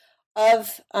descendants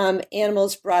of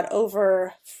animals brought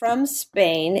over from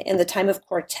Spain in the time of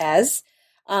Cortez,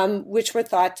 which were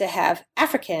thought to have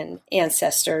African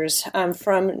ancestors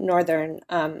from northern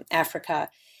Africa,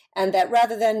 and that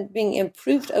rather than being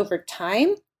improved over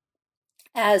time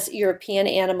as European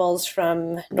animals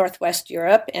from Northwest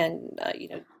Europe and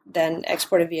then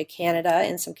exported via Canada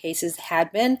in some cases had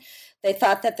been, they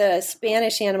thought that the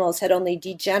Spanish animals had only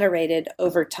degenerated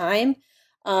over time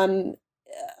in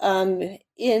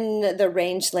the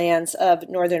rangelands of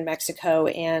northern Mexico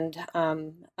and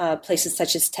places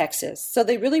such as Texas. So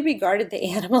they really regarded the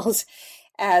animals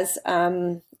as,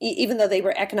 even though they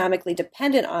were economically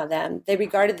dependent on them, they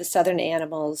regarded the southern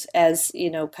animals as,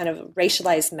 kind of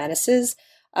racialized menaces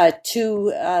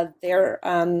to their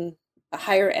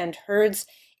higher end herds.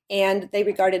 And they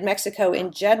regarded Mexico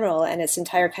in general and its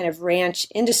entire kind of ranch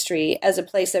industry as a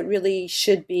place that really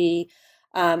should be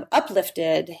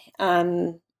uplifted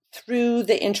through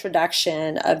the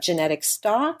introduction of genetic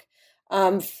stock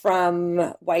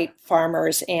from white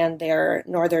farmers and their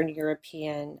Northern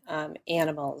European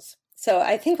animals. So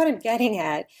I think what I'm getting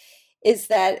at is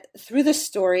that through the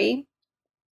story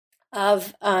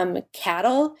of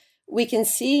cattle, we can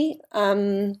see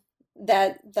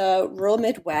that the rural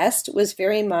Midwest was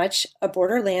very much a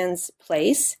borderlands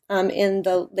place in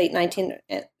the late 19th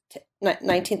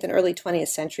and early 20th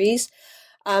centuries,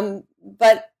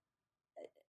 but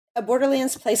a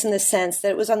borderlands place in the sense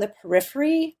that it was on the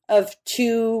periphery of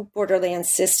two borderland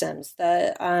systems,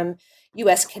 the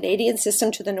U.S.-Canadian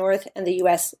system to the north and the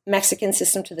U.S.-Mexican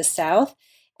system to the south,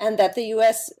 and that the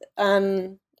U.S.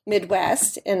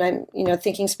 Midwest, and I'm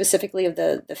thinking specifically of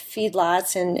the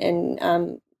feedlots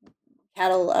and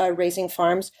cattle raising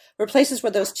farms, were places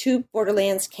where those two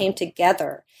borderlands came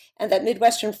together, and that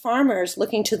Midwestern farmers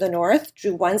looking to the north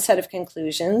drew one set of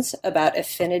conclusions about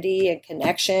affinity and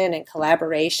connection and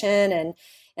collaboration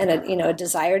and a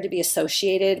desire to be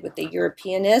associated with the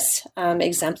Europeanists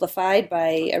exemplified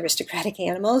by aristocratic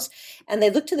animals. And they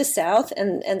looked to the south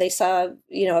and they saw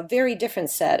a very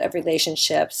different set of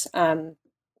relationships that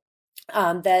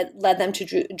led them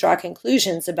to draw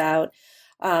conclusions about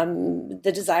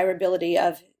the desirability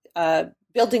of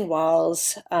building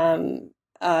walls,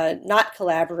 not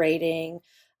collaborating,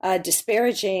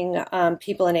 disparaging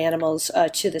people and animals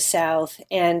to the south,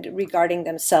 and regarding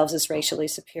themselves as racially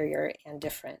superior and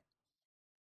different.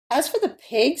 As for the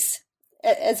pigs,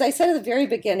 as I said at the very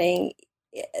beginning,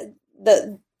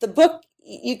 the book,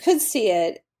 you could see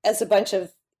it as a bunch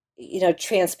of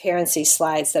transparency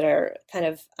slides that are kind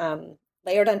of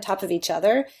layered on top of each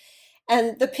other.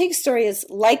 And the pig story is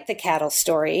like the cattle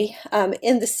story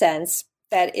in the sense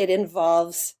that it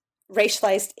involves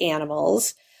racialized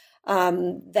animals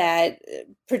that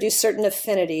produce certain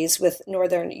affinities with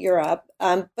Northern Europe,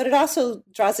 but it also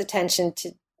draws attention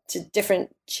to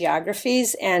different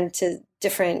geographies and to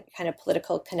different kind of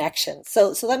political connections.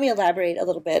 So let me elaborate a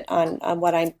little bit on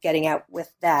what I'm getting at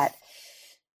with that.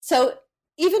 So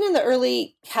even in the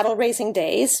early cattle raising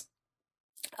days,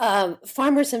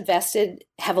 farmers invested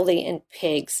heavily in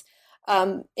pigs,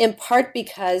 in part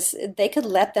because they could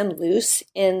let them loose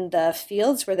in the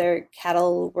fields where their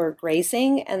cattle were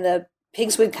grazing, and the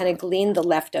pigs would kind of glean the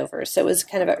leftovers. So it was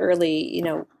kind of an early,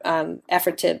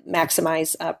 effort to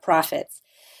maximize profits.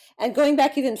 And going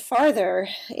back even farther,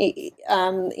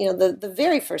 the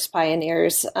very first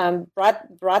pioneers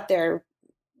brought their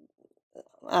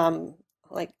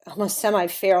like almost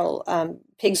semi-feral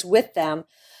pigs with them,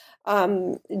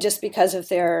 just because of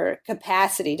their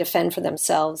capacity to fend for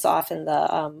themselves off in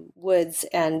the woods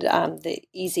and the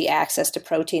easy access to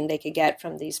protein they could get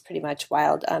from these pretty much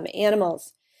wild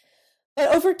animals.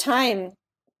 But over time,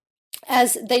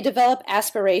 as they develop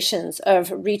aspirations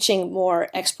of reaching more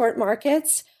export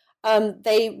markets,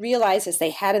 they realize, as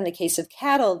they had in the case of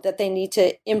cattle, that they need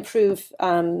to improve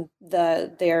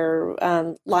their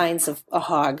lines of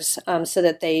hogs so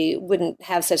that they wouldn't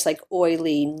have such like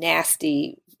oily,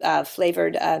 nasty,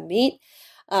 flavored meat,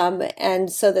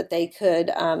 and so that they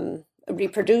could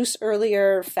reproduce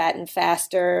earlier, fatten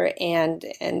faster, and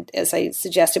as I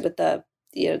suggested with the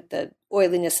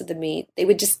oiliness of the meat, they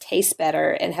would just taste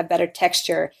better and have better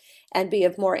texture and be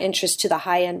of more interest to the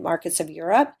high-end markets of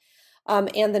Europe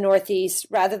and the Northeast,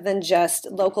 rather than just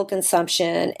local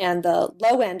consumption and the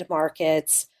low-end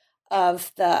markets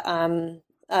of the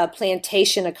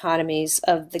plantation economies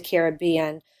of the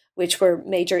Caribbean, which were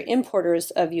major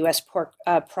importers of U.S. pork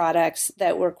products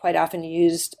that were quite often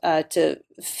used to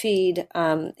feed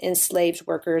enslaved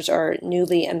workers or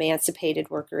newly emancipated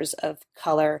workers of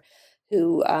color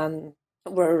who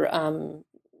were,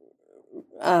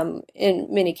 in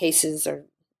many cases, or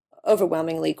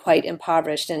overwhelmingly quite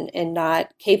impoverished and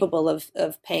not capable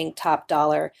of paying top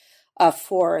dollar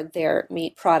for their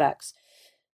meat products.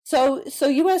 So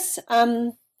U.S.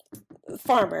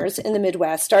 Farmers in the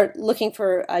Midwest start looking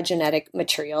for genetic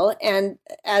material, and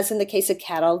as in the case of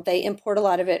cattle, they import a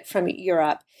lot of it from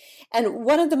Europe. And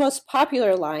one of the most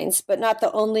popular lines, but not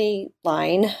the only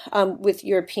line with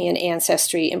European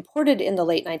ancestry imported in the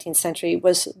late 19th century,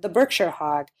 was the Berkshire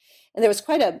hog. And there was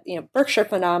quite a Berkshire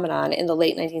phenomenon in the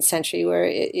late 19th century where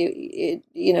it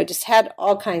just had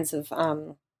all kinds of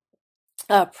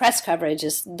press coverage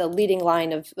as the leading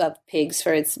line of pigs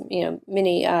for its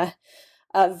many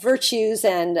virtues,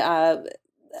 and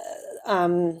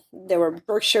there were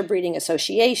Berkshire breeding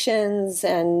associations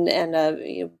and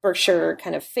a Berkshire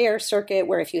kind of fair circuit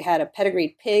where if you had a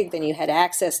pedigreed pig, then you had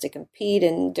access to compete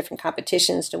in different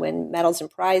competitions to win medals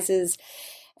and prizes.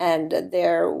 And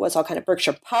there was all kind of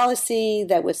Berkshire policy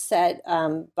that was set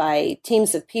by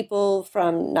teams of people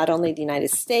from not only the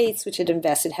United States, which had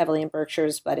invested heavily in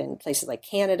Berkshires, but in places like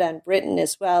Canada and Britain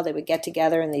as well. They would get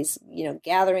together in these,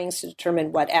 gatherings to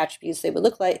determine what attributes they would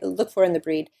look for in the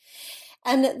breed.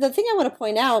 And the thing I want to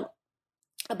point out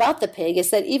about the pig is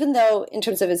that even though, in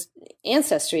terms of its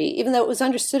ancestry, even though it was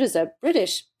understood as a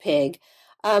British pig,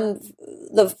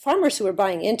 the farmers who were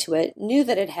buying into it knew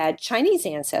that it had Chinese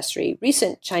ancestry,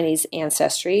 recent Chinese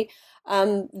ancestry,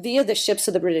 via the ships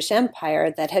of the British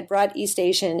Empire that had brought East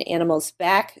Asian animals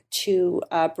back to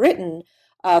Britain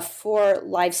for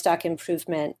livestock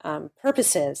improvement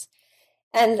purposes.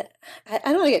 And I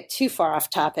don't want to get too far off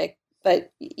topic,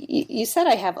 but you said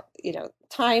I have,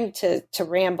 time to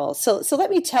ramble. So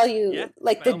let me tell you,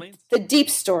 the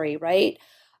deep story, right,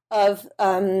 of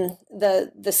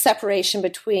the separation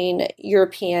between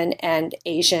European and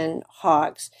Asian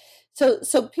hogs.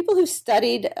 So people who've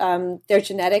studied their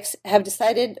genetics have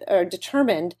decided or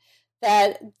determined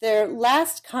that their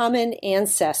last common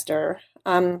ancestor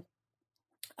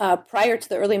prior to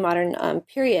the early modern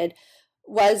period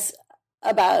was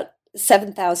about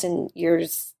 7,000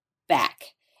 years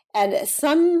back. And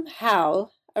somehow,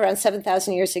 around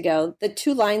 7,000 years ago, the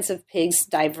two lines of pigs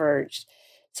diverged.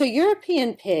 So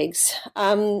European pigs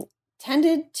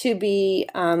tended to be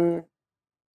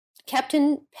kept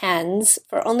in pens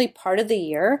for only part of the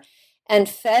year and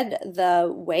fed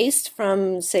the waste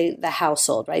from, say, the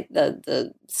household, right,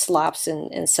 the slops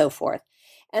and so forth.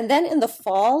 And then in the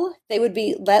fall, they would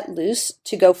be let loose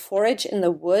to go forage in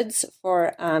the woods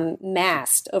for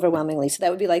mast, overwhelmingly. So that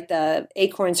would be like the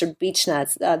acorns or beech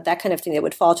nuts, that kind of thing that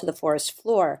would fall to the forest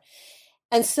floor.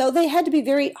 And so they had to be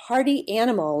very hardy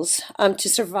animals to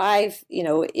survive,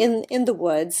 in the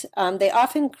woods. They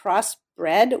often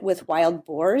crossbred with wild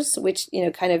boars, which,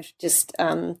 kind of just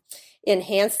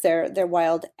enhance their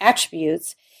wild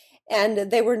attributes.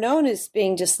 And they were known as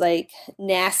being just like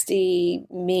nasty,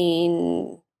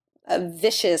 mean,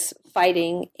 vicious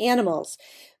fighting animals.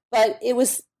 But it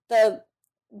was the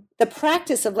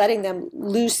practice of letting them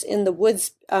loose in the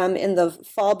woods in the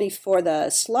fall before the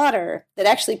slaughter that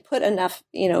actually put enough,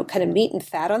 kind of meat and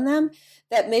fat on them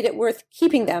that made it worth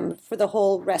keeping them for the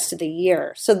whole rest of the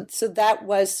year. So that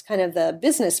was kind of the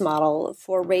business model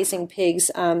for raising pigs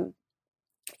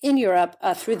in Europe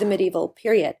through the medieval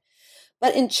period.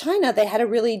 But in China, they had a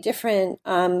really different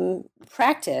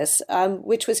practice,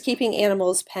 which was keeping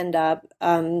animals penned up,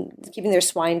 keeping their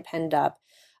swine penned up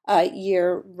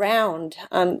year round,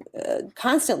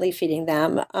 constantly feeding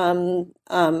them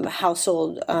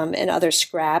household and other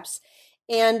scraps,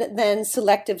 and then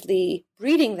selectively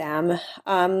breeding them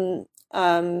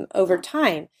over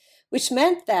time, which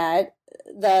meant that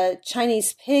the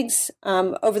Chinese pigs,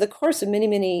 over the course of many,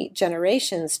 many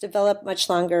generations, developed much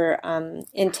longer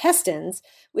intestines,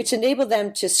 which enabled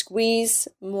them to squeeze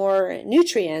more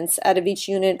nutrients out of each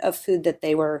unit of food that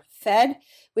they were fed,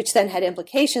 which then had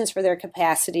implications for their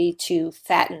capacity to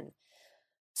fatten.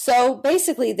 So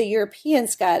basically, the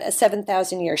Europeans got a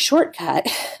 7,000-year shortcut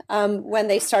when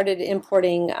they started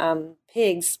importing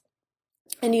pigs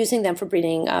and using them for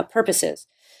breeding purposes.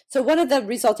 So one of the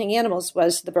resulting animals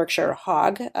was the Berkshire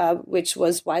hog, which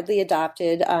was widely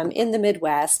adopted in the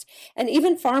Midwest. And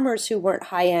even farmers who weren't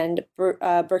high-end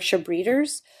Berkshire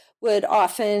breeders would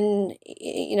often,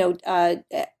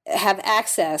 have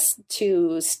access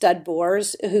to stud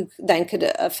boars who then could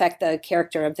affect the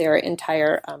character of their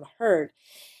entire herd.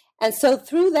 And so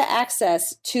through the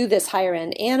access to this higher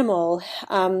end animal,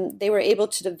 they were able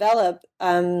to develop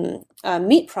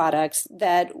meat products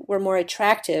that were more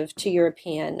attractive to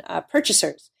European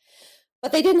purchasers.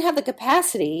 But they didn't have the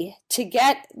capacity to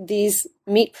get these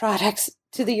meat products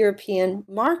to the European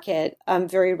market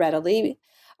very readily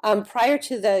prior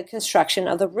to the construction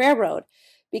of the railroad,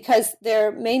 because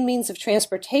their main means of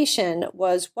transportation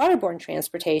was waterborne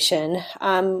transportation,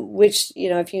 which,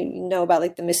 if you know about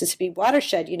like the Mississippi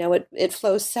watershed, it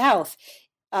flows south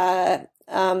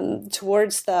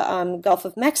towards the Gulf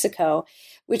of Mexico,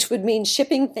 which would mean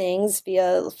shipping things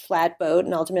via flatboat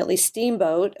and ultimately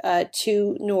steamboat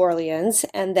to New Orleans.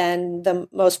 And then the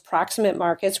most proximate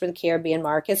markets were the Caribbean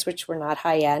markets, which were not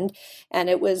high end. And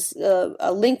it was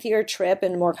a lengthier trip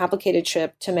and more complicated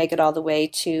trip to make it all the way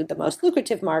to the most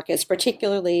lucrative markets,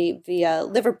 particularly via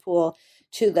Liverpool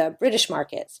to the British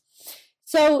markets.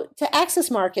 So to access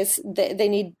markets, they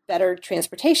need better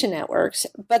transportation networks.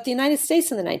 But the United States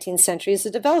in the 19th century is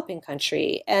a developing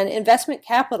country, and investment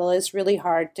capital is really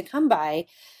hard to come by.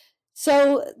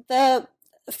 So the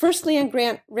first land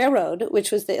grant railroad,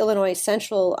 which was the Illinois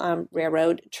Central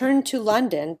Railroad, turned to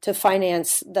London to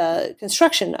finance the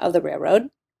construction of the railroad.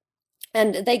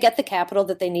 And they get the capital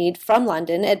that they need from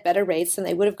London at better rates than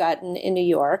they would have gotten in New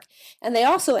York. And they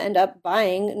also end up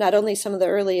buying not only some of the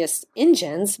earliest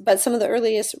engines, but some of the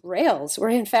earliest rails were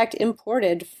in fact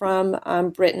imported from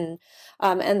Britain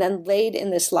and then laid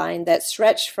in this line that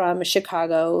stretched from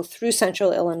Chicago through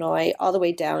central Illinois all the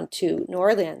way down to New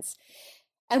Orleans.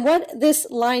 And what this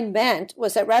line meant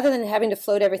was that rather than having to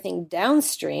float everything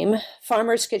downstream,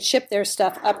 farmers could ship their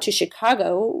stuff up to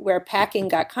Chicago, where packing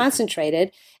got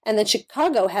concentrated. And then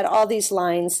Chicago had all these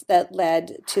lines that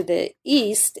led to the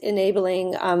east,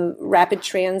 enabling rapid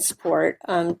transport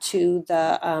to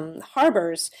the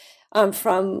harbors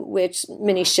from which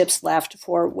many ships left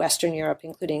for Western Europe,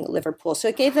 including Liverpool. So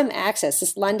it gave them access,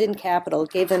 this London capital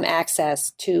gave them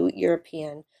access to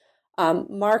European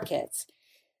markets.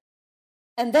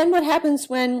 And then what happens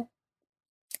when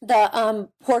the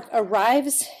pork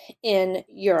arrives in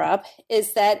Europe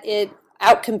is that it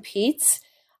outcompetes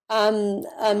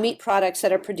meat products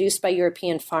that are produced by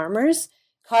European farmers,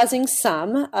 causing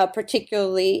some,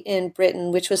 particularly in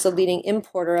Britain, which was the leading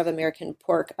importer of American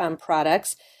pork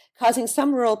products, causing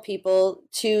some rural people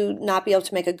to not be able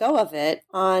to make a go of it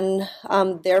on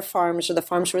their farms or the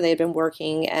farms where they had been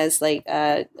working as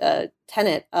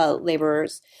tenant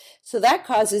laborers. So that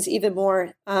causes even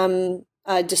more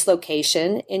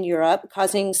dislocation in Europe,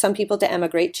 causing some people to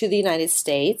emigrate to the United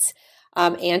States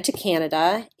and to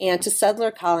Canada and to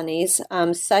settler colonies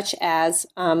such as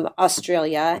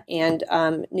Australia and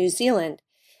New Zealand.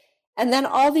 And then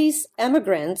all these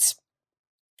immigrants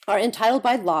are entitled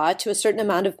by law to a certain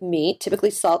amount of meat,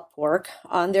 typically salt pork,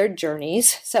 on their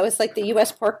journeys. So it's like the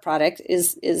U.S. pork product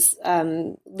is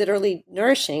literally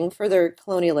nourishing further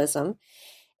colonialism.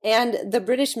 And the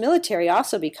British military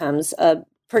also becomes a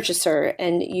purchaser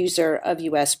and user of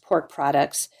U.S. pork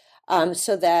products,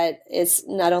 so that it's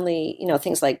not only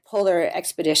things like polar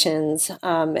expeditions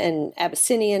and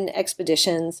Abyssinian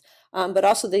expeditions, but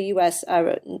also the U.S.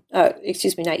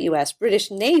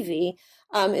 British Navy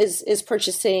is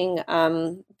purchasing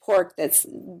pork that's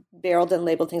barreled and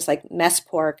labeled things like mess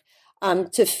pork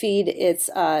to feed its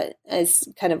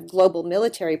kind of global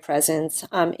military presence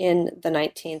in the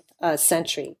 19th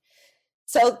century.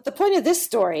 So the point of this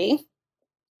story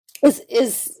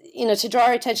is to draw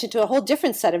our attention to a whole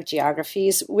different set of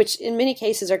geographies, which in many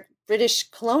cases are British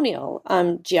colonial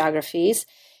geographies,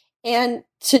 and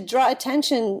to draw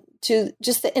attention to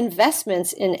just the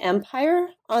investments in empire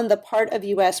on the part of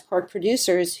U.S. pork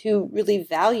producers who really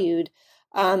valued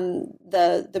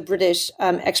the British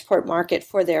export market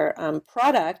for their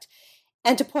product,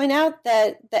 and to point out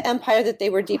that the empire that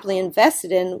they were deeply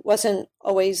invested in wasn't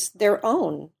always their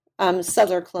own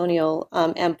settler colonial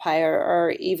empire,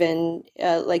 or even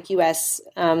like U.S.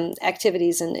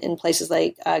 activities in places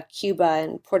like Cuba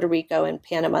and Puerto Rico and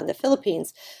Panama and the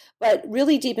Philippines, but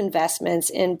really deep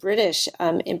investments in British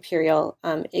imperial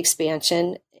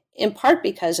expansion, in part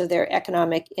because of their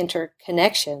economic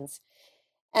interconnections.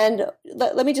 And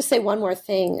let me just say one more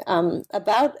thing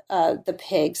about the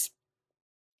pigs,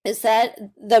 is that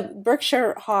the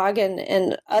Berkshire hog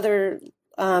and other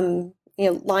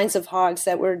lines of hogs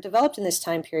that were developed in this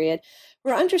time period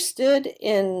were understood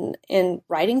in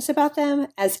writings about them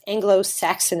as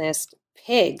Anglo-Saxonist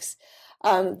pigs.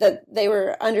 That they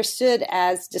were understood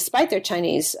as, despite their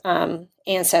Chinese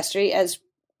ancestry, as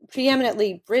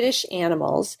preeminently British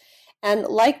animals. And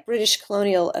like British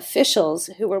colonial officials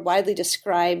who were widely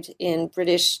described in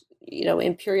British,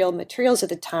 imperial materials at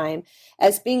the time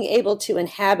as being able to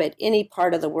inhabit any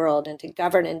part of the world and to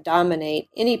govern and dominate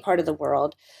any part of the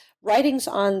world, writings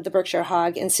on the Berkshire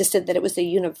hog insisted that it was a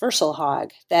universal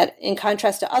hog, that in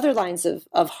contrast to other lines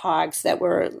of hogs that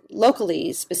were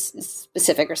locally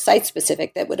specific or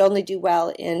site-specific that would only do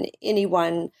well in any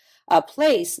one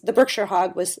place, the Berkshire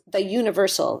hog was the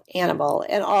universal animal,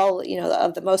 and all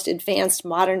of the most advanced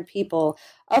modern people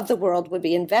of the world would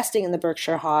be investing in the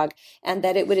Berkshire hog, and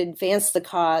that it would advance the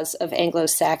cause of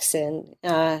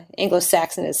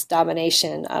Anglo-Saxonist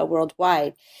domination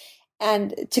worldwide.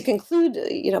 And to conclude,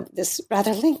 this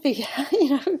rather lengthy,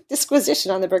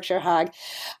 disquisition on the Berkshire hog,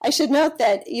 I should note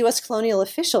that U.S. colonial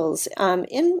officials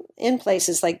in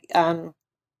places like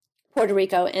Puerto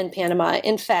Rico and Panama,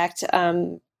 in fact,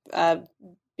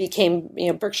 became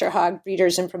Berkshire hog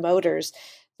breeders and promoters,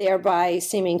 thereby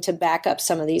seeming to back up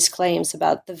some of these claims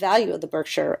about the value of the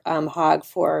Berkshire hog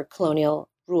for colonial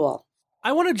rule.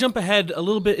 I want to jump ahead a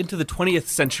little bit into the 20th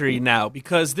century now,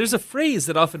 because there's a phrase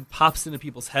that often pops into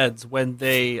people's heads when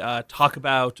they talk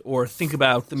about or think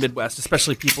about the Midwest,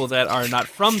 especially people that are not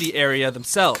from the area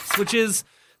themselves, which is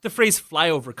the phrase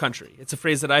flyover country. It's a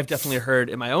phrase that I've definitely heard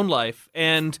in my own life.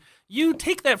 And you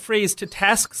take that phrase to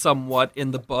task somewhat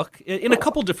in the book in a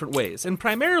couple different ways. And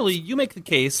primarily, you make the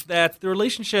case that the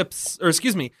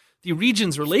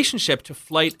region's relationship to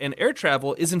flight and air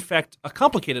travel is in fact a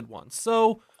complicated one.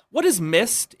 So what is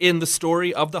missed in the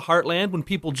story of the Heartland when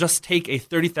people just take a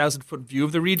 30,000-foot view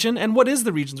of the region? And what is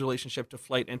the region's relationship to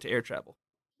flight and to air travel?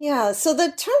 Yeah, so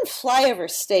the term flyover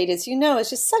state, as you know,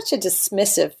 is just such a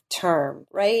dismissive term,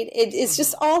 right? It's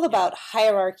just all about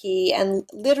hierarchy and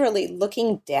literally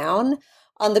looking down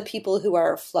on the people who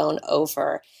are flown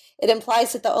over. It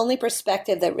implies that the only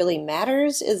perspective that really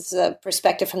matters is the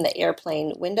perspective from the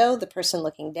airplane window, the person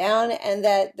looking down, and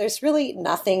that there's really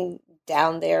nothing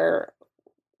down there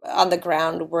on the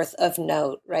ground worth of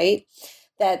note, right?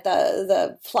 That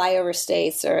the flyover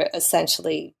states are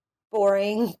essentially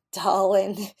boring, dull,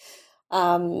 and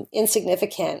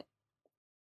insignificant.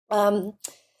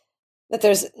 That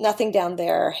there's nothing down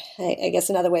there. I guess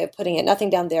another way of putting it, nothing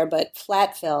down there but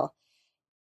Flatville.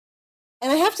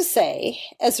 And I have to say,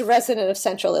 as a resident of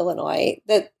Central Illinois,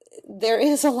 that there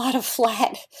is a lot of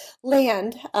flat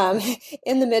land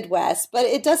in the Midwest, but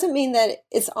it doesn't mean that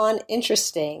it's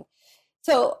uninteresting.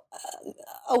 So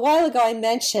a while ago, I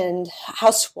mentioned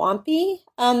how swampy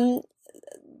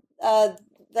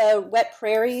the wet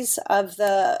prairies of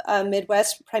the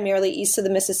Midwest, primarily east of the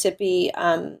Mississippi,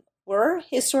 were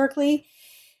historically.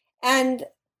 And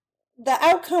the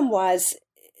outcome was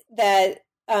that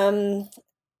the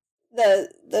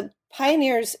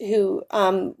pioneers who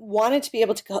wanted to be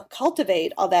able to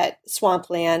cultivate all that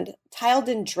swampland tiled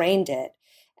and drained it.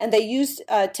 And they used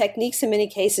techniques in many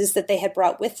cases that they had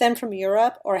brought with them from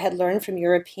Europe or had learned from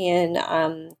European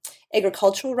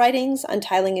agricultural writings on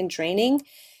tiling and draining.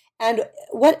 And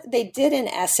what they did in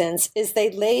essence is they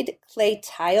laid clay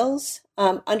tiles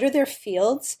under their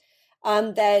fields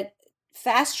that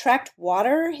fast-tracked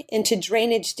water into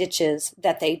drainage ditches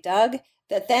that they dug,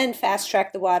 that then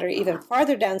fast-tracked the water even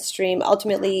farther downstream,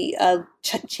 ultimately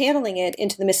channeling it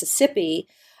into the Mississippi,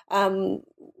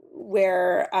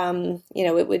 where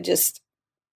it would just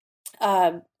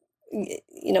channel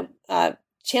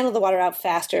the water out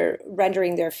faster,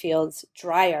 rendering their fields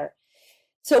drier.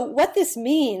 So what this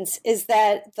means is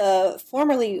that the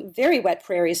formerly very wet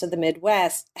prairies of the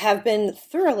Midwest have been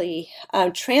thoroughly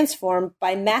transformed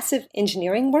by massive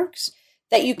engineering works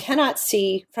that you cannot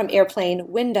see from airplane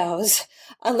windows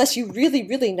unless you really,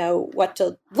 really know what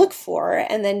to look for.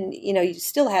 And then, you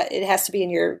still have, it has to be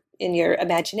in your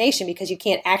imagination because you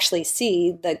can't actually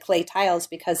see the clay tiles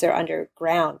because they're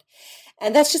underground.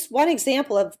 And that's just one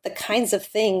example of the kinds of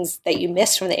things that you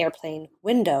miss from the airplane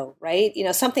window, right?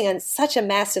 Something on such a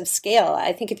massive scale.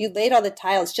 I think if you laid all the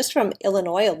tiles just from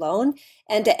Illinois alone,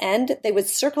 end to end, they would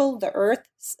circle the earth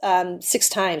 6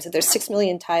 times. There's 6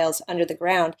 million tiles under the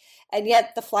ground. And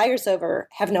yet the flyers over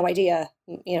have no idea,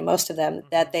 most of them,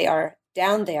 that they are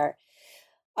down there.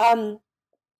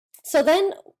 So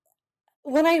then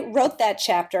when I wrote that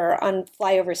chapter on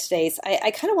flyover states,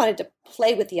 I kind of wanted to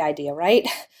play with the idea, right,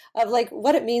 of like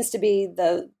what it means to be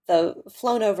the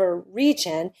flown over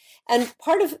region. And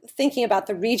part of thinking about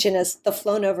the region as the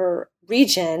flown over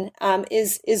region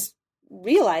is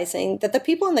realizing that the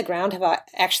people on the ground have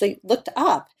actually looked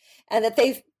up and that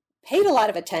they've paid a lot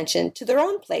of attention to their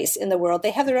own place in the world. They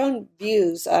have their own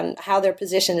views on how they're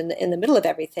positioned in the middle of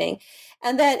everything.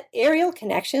 And that aerial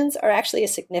connections are actually a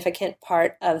significant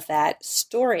part of that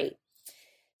story.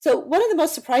 So one of the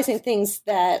most surprising things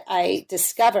that I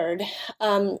discovered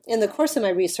in the course of my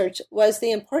research was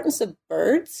the importance of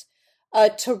birds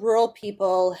to rural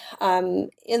people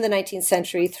in the 19th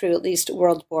century through at least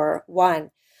World War I.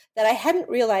 That I hadn't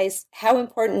realized how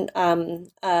important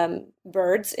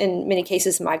birds, in many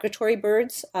cases migratory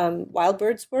birds, wild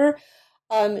birds were,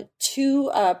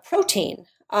 to protein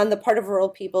on the part of rural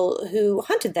people who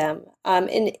hunted them,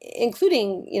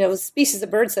 including, species of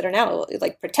birds that are now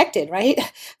like protected, right?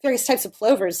 Various types of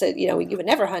plovers that, you would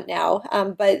never hunt now,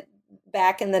 but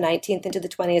back in the 19th into the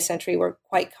 20th century were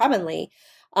quite commonly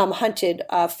hunted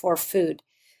for food.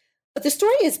 But the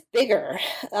story is bigger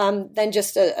than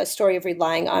just a story of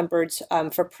relying on birds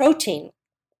for protein.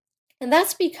 And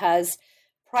that's because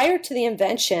prior to the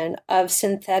invention of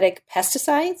synthetic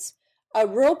pesticides,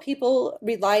 rural people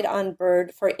relied on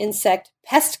bird for insect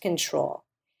pest control.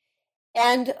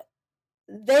 And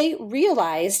they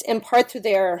realized, in part through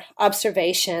their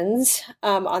observations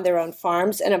on their own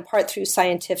farms and in part through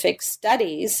scientific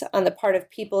studies on the part of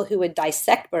people who would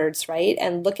dissect birds, right,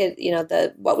 and look at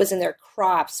what was in their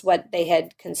crops, what they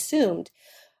had consumed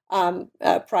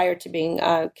prior to being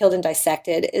killed and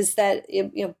dissected, is that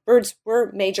birds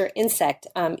were major insect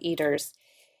eaters.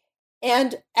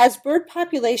 And as bird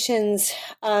populations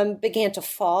began to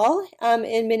fall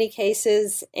in many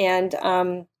cases, and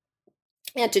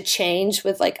to change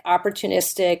with like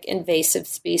opportunistic invasive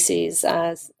species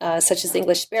such as the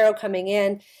English sparrow coming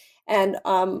in, and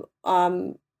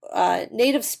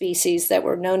native species that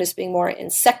were known as being more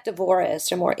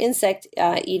insectivorous or more insect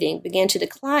eating began to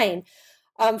decline,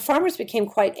 farmers became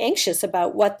quite anxious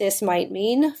about what this might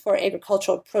mean for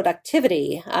agricultural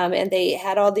productivity. And they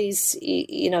had all these,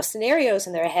 scenarios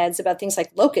in their heads about things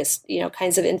like locust,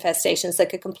 kinds of infestations that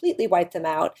could completely wipe them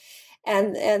out.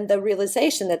 And the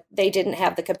realization that they didn't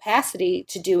have the capacity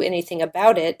to do anything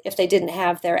about it if they didn't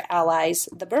have their allies,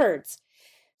 the birds.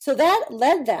 So that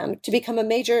led them to become a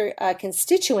major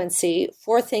constituency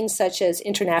for things such as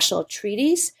international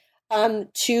treaties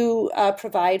to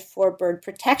provide for bird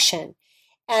protection.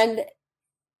 And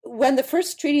when the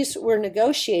first treaties were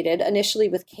negotiated, initially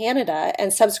with Canada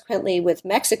and subsequently with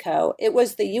Mexico, it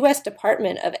was the U.S.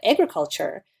 Department of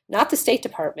Agriculture, not the State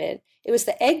Department. It was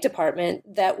the Ag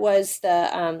Department that was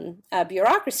the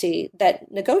bureaucracy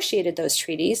that negotiated those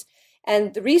treaties.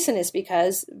 And the reason is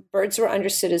because birds were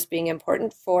understood as being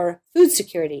important for food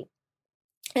security.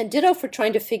 And ditto for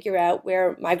trying to figure out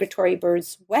where migratory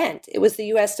birds went. It was the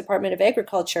U.S. Department of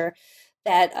Agriculture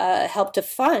that helped to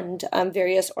fund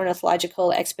various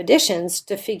ornithological expeditions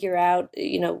to figure out,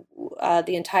 the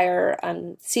entire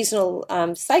seasonal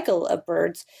cycle of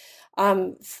birds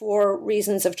for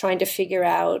reasons of trying to figure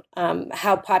out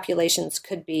how populations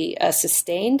could be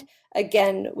sustained,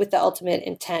 again, with the ultimate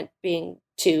intent being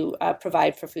to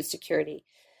provide for food security.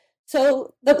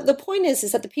 So the point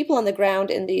is that the people on the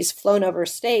ground in these flown over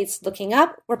states looking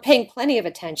up were paying plenty of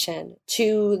attention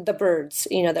to the birds,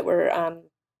 that were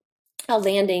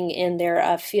landing in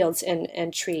their fields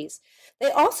and trees. They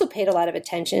also paid a lot of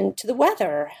attention to the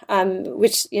weather,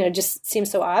 which just seems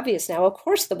so obvious now. Of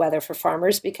course, the weather for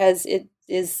farmers, because it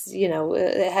is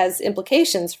it has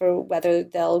implications for whether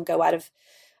they'll go out of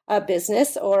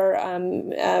business or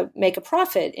make a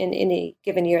profit in any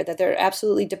given year. That they're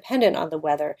absolutely dependent on the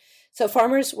weather. So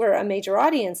farmers were a major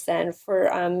audience then for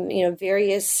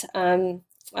various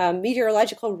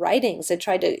meteorological writings that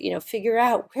tried to figure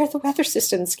out where the weather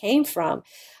systems came from,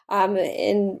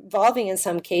 involving in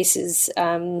some cases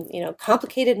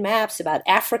complicated maps about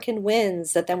African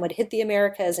winds that then would hit the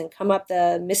Americas and come up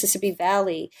the Mississippi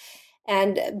Valley.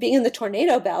 And being in the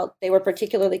tornado belt, they were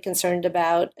particularly concerned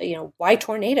about why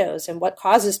tornadoes and what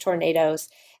causes tornadoes.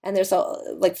 And there's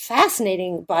a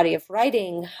fascinating body of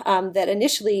writing that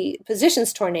initially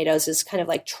positions tornadoes as kind of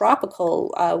like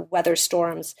tropical weather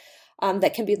storms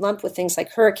that can be lumped with things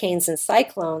like hurricanes and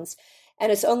cyclones.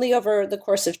 And it's only over the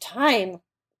course of time,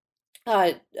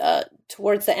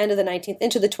 towards the end of the 19th,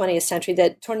 into the 20th century,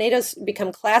 that tornadoes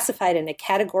become classified in a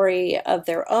category of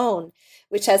their own,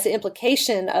 which has the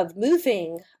implication of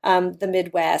moving the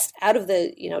Midwest out of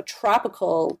the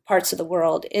tropical parts of the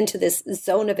world into this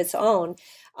zone of its own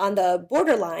on the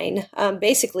borderline,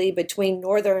 basically between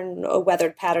northern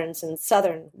weathered patterns and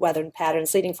southern weathered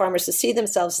patterns, leading farmers to see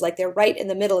themselves like they're right in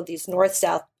the middle of these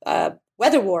north-south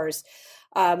weather wars.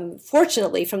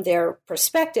 Fortunately, from their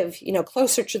perspective,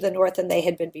 closer to the north than they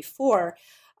had been before,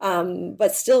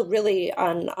 but still really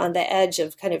on the edge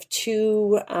of kind of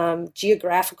two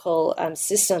geographical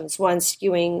systems, one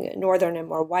skewing northern and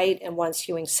more white, and one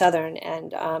skewing southern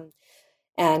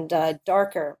and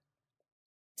darker.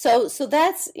 So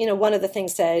that's one of the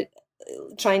things that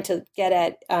trying to get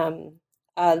at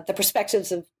the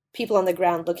perspectives of people on the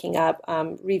ground looking up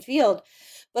revealed.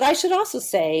 But I should also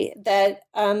say that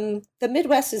the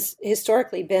Midwest has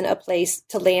historically been a place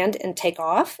to land and take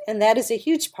off, and that is a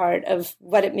huge part of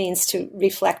what it means to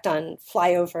reflect on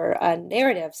flyover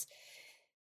narratives.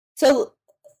 So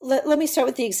let me start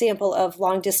with the example of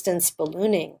long-distance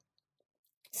ballooning.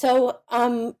 So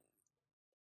the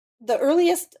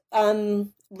earliest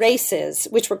races,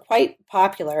 which were quite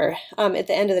popular at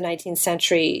the end of the 19th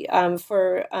century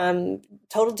for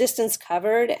total distance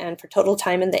covered and for total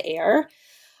time in the air,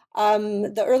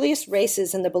 the earliest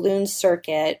races in the balloon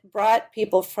circuit brought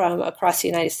people from across the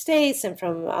United States and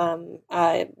from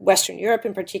Western Europe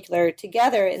in particular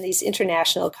together in these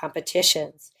international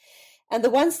competitions. And the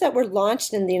ones that were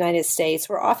launched in the United States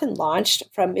were often launched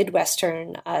from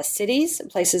Midwestern cities,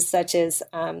 places such as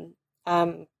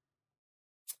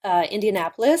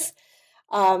Indianapolis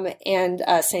and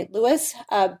St. Louis,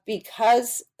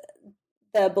 because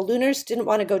the ballooners didn't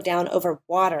want to go down over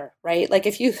water, right? Like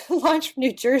if you launch from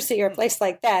New Jersey or a place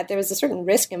like that, there was a certain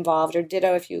risk involved, or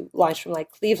ditto if you launch from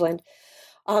like Cleveland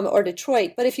or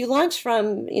Detroit. But if you launch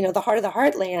from, the heart of the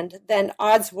heartland, then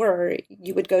odds were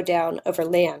you would go down over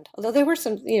land. Although there were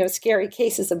some, scary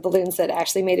cases of balloons that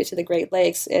actually made it to the Great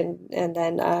Lakes and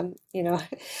then,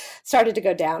 started to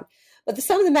go down. But the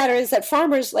sum of the matter is that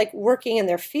farmers, like working in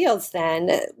their fields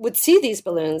then, would see these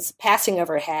balloons passing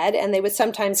overhead, and they would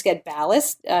sometimes get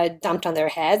ballast dumped on their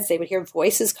heads. They would hear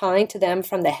voices calling to them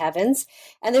from the heavens.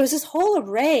 And there was this whole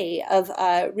array of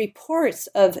reports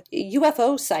of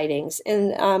UFO sightings in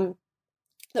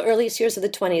the earliest years of the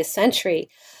 20th century.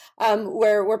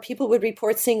 Where people would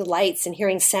report seeing lights and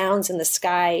hearing sounds in the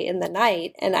sky in the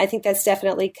night. And I think that's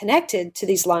definitely connected to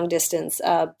these long distance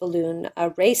balloon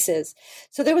races.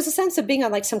 So there was a sense of being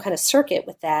on like some kind of circuit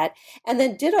with that. And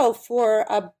then ditto for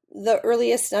the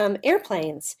earliest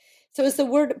airplanes. So as the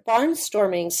word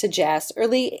barnstorming suggests,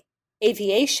 early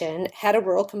aviation had a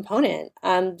rural component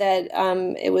that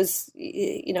it was,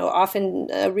 often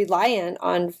reliant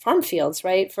on farm fields,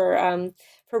 right, for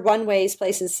runways,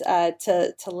 places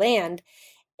to land.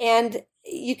 And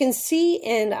you can see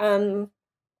in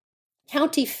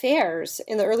county fairs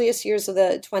in the earliest years of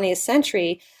the 20th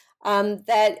century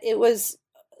that it was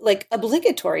like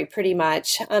obligatory pretty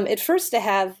much at first to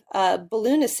have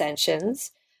balloon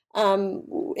ascensions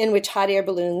in which hot air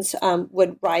balloons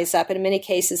would rise up. And in many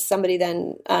cases, somebody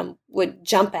then would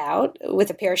jump out with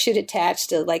a parachute attached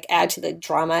to like add to the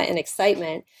drama and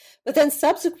excitement. But then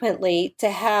subsequently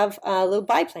to have little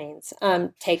biplanes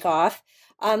take off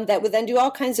that would then do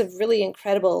all kinds of really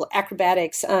incredible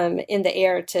acrobatics in the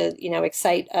air to,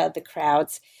 excite the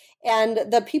crowds. And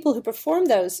the people who performed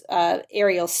those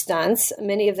aerial stunts,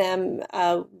 many of them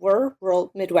were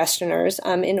rural Midwesterners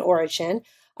in origin.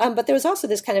 But there was also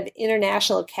this kind of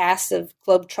international cast of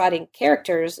globe-trotting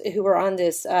characters who were on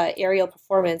this aerial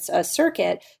performance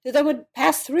circuit who then would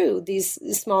pass through these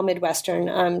small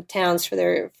Midwestern towns for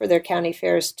their county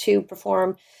fairs to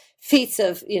perform feats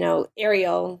of,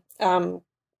 aerial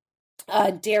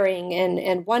daring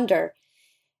and wonder.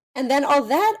 And then all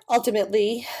that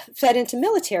ultimately fed into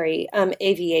military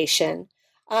aviation.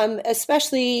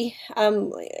 Especially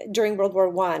during World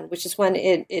War I, which is when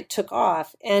it took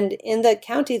off. And in the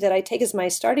county that I take as my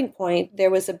starting point, there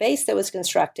was a base that was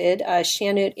constructed,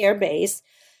 Chanute Air Base,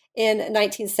 in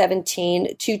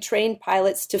 1917 to train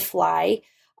pilots to fly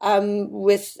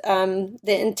with the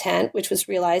intent, which was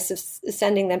realized, of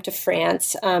sending them to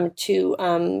France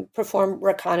to perform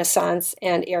reconnaissance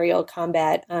and aerial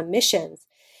combat missions.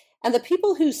 And the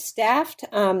people who staffed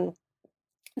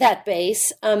that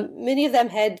base, many of them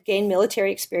had gained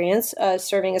military experience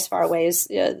serving as far away as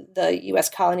the U.S.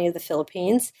 colony of the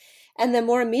Philippines. And then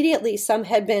more immediately, some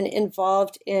had been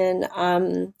involved in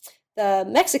the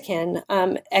Mexican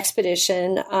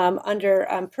expedition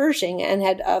under Pershing and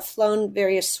had flown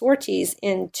various sorties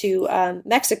into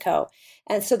Mexico.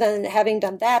 And so then having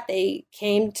done that, they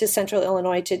came to Central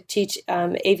Illinois to teach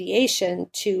aviation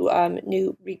to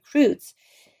new recruits.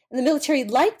 And the military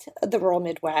liked the rural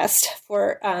Midwest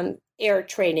for air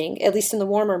training, at least in the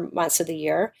warmer months of the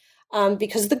year,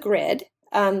 because of the grid,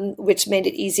 which made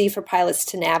it easy for pilots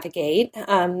to navigate.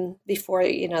 Before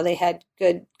they had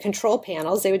good control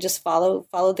panels, they would just follow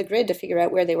the grid to figure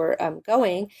out where they were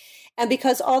going. And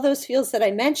because all those fields that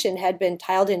I mentioned had been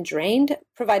tiled and drained,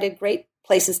 provided great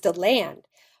places to land.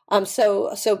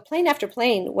 So plane after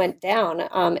plane went down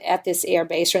at this air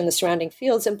base or in the surrounding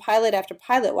fields, and pilot after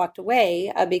pilot walked away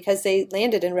because they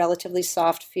landed in relatively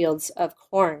soft fields of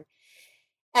corn.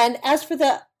 And as for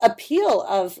the appeal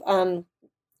of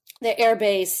the air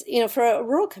base, for a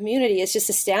rural community, it's just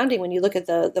astounding when you look at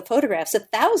the photographs that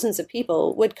thousands of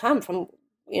people would come from,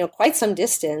 quite some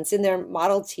distance in their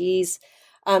Model Ts,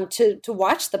 to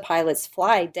watch the pilots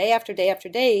fly day after day after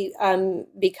day,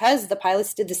 because the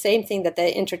pilots did the same thing that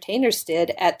the entertainers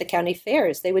did at the county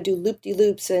fairs. They would do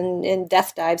loop-de-loops and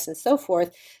death dives and so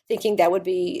forth, thinking that would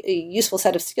be a useful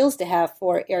set of skills to have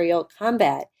for aerial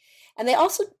combat. And they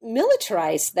also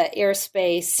militarized the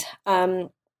airspace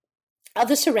of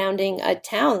the surrounding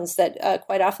towns that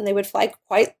quite often they would fly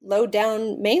quite low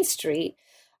down Main Street,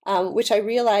 which I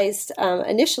realized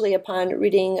initially upon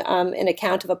reading an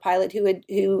account of a pilot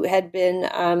who had been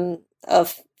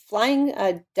flying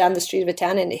down the street of a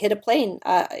town and hit a plane.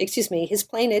 His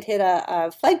plane had hit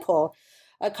a flagpole,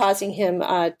 causing him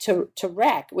to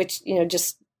wreck, which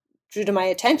just drew to my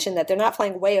attention that they're not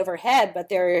flying way overhead, but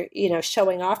they're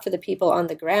showing off for the people on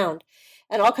the ground.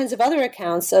 And all kinds of other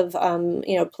accounts of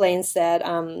planes that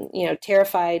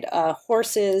terrified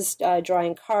horses,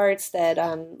 drawing carts that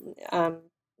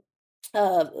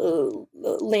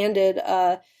landed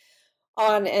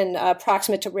on and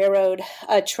proximate to railroad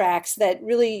tracks that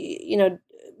really,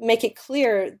 make it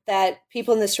clear that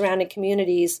people in the surrounding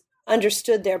communities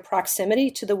understood their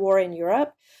proximity to the war in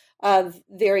Europe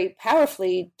very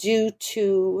powerfully due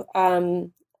to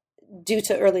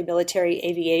early military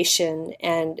aviation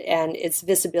and its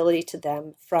visibility to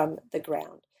them from the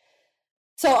ground.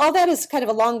 So all that is kind of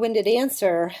a long-winded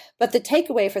answer, but the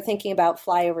takeaway for thinking about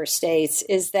flyover states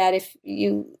is that if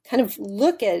you kind of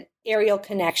look at aerial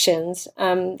connections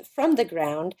from the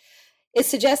ground, it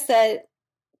suggests that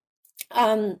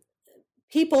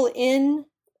people in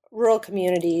rural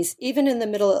communities, even in the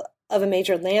middle of a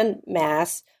major land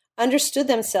mass, understood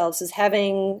themselves as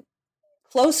having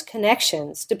close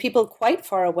connections to people quite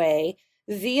far away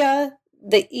via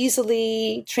the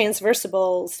easily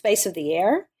transversible space of the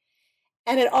air.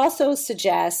 And it also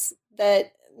suggests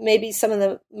that maybe some of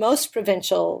the most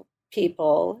provincial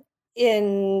people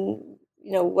in,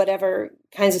 whatever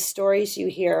kinds of stories you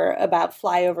hear about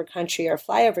flyover country or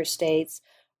flyover states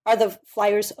are the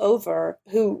flyers over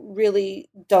who really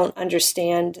don't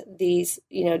understand these,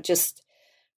 just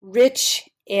rich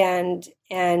and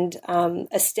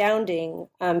astounding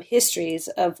histories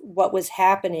of what was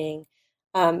happening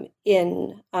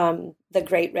in the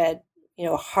Great Red,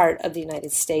 heart of the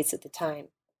United States at the time.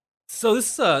 So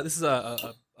this is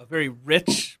a very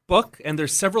rich book, and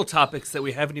there's several topics that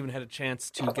we haven't even had a chance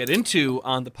to get into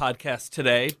on the podcast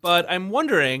today. But I'm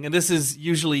wondering, and this is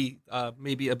usually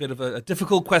maybe a bit of a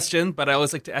difficult question, but I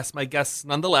always like to ask my guests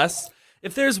nonetheless,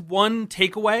 if there's one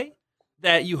takeaway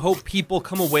that you hope people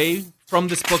come away from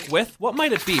this book with, what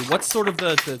might it be? What's sort of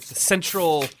the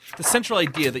central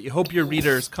idea that you hope your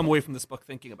readers come away from this book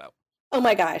thinking about? Oh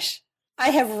my gosh. I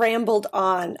have rambled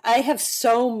on. I have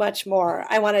so much more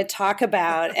I want to talk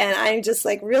about. And I'm just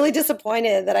really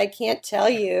disappointed that I can't tell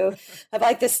you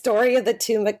about the story of the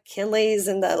two McKinleys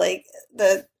and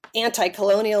the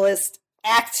anti-colonialist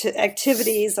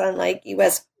activities on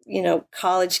U.S.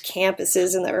 college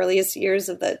campuses in the earliest years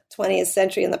of the 20th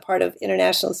century on the part of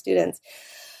international students.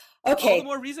 Okay. All the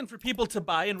more reason for people to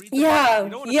buy and read the book. You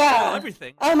don't want to spoil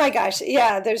everything. Oh my gosh.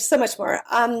 Yeah, there's so much more.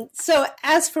 So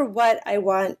as for what I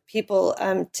want people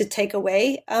to take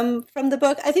away from the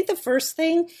book, I think the first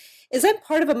thing is I'm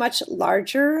part of a much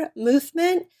larger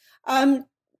movement to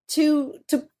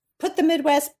put the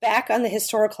Midwest back on the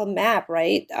historical map,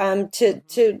 right?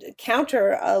 To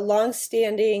counter a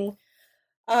longstanding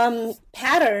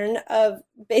pattern of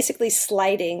basically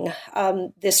slighting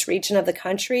this region of the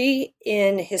country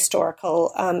in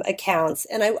historical accounts.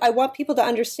 And I want people to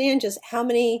understand just how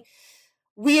many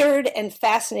weird and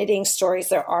fascinating stories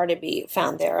there are to be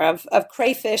found there of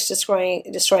crayfish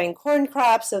destroying corn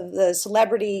crops, of the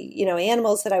celebrity,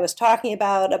 animals that I was talking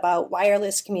about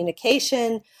wireless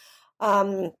communication,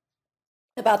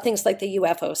 about things like the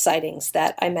UFO sightings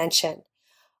that I mentioned.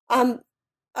 On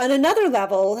another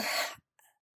level,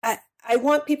 I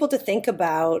want people to think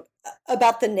about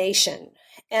the nation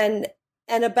and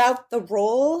about the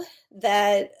role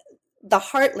that the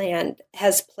heartland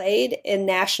has played in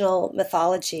national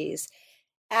mythologies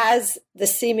as the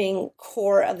seeming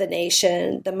core of the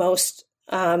nation, the most,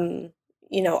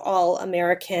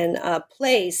 all-American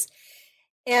place.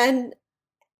 And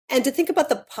to think about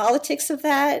the politics of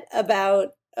that,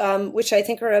 about which I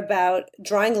think are about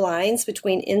drawing lines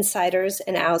between insiders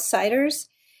and outsiders,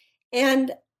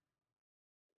 and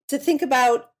to think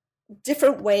about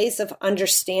different ways of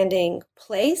understanding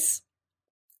place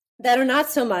that are not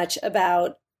so much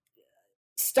about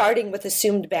starting with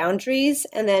assumed boundaries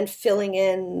and then filling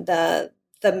in the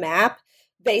map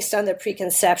based on the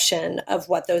preconception of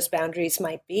what those boundaries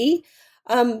might be,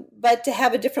 but to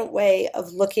have a different way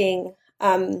of looking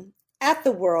at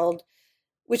the world,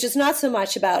 which is not so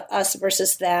much about us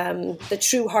versus them, the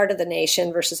true heart of the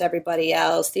nation versus everybody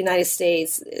else, the United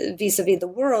States vis-a-vis the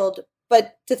world,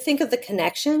 but to think of the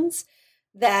connections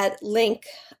that link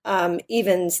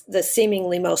even the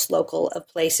seemingly most local of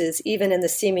places, even in the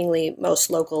seemingly most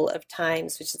local of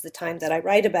times, which is the time that I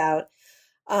write about,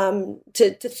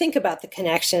 to think about the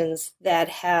connections that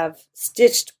have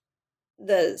stitched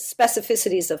the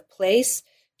specificities of place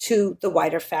to the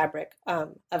wider fabric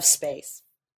of space.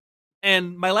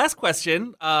 And my last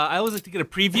question, I always like to get a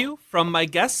preview from my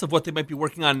guests of what they might be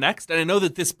working on next. And I know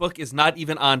that this book is not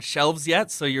even on shelves yet,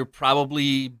 so you're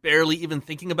probably barely even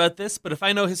thinking about this. But if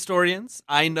I know historians,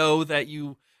 I know that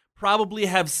you probably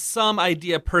have some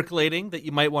idea percolating that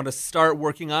you might want to start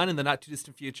working on in the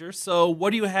not-too-distant future. So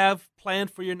what do you have planned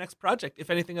for your next project,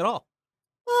 if anything at all?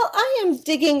 Well, I am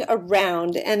digging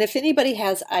around, and if anybody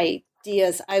has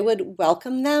ideas, I would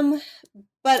welcome them.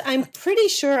 But I'm pretty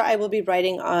sure I will be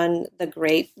writing on the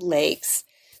Great Lakes.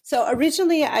 So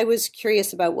originally I was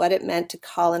curious about what it meant to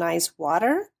colonize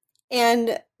water.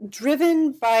 And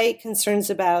driven by concerns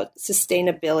about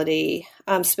sustainability,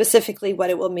 specifically what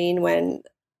it will mean when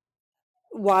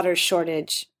water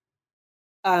shortages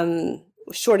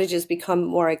become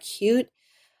more acute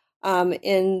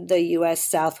in the U.S.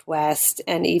 Southwest,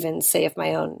 and even, say, if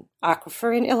my own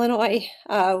aquifer in Illinois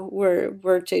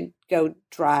were to go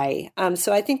dry.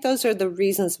 So I think those are the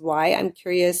reasons why I'm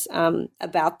curious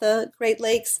about the Great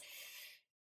Lakes.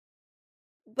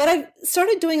 But I've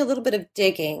started doing a little bit of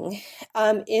digging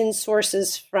in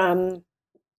sources from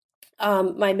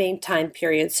my main time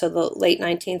period, so the late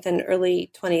 19th and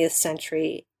early 20th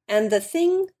century. And the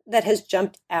thing that has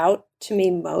jumped out to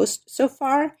me most so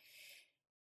far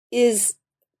is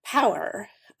power,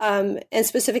 and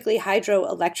specifically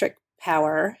hydroelectric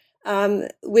power,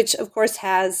 which of course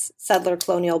has settler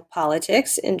colonial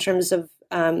politics in terms of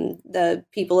the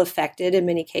people affected in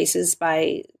many cases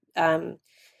by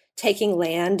taking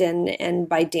land and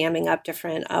by damming up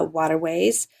different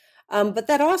waterways. But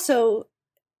that also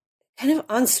kind of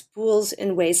unspools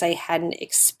in ways I hadn't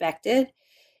expected,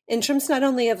 in terms not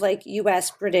only of like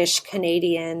U.S., British,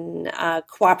 Canadian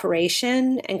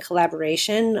cooperation and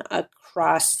collaboration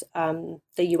across the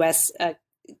U.S.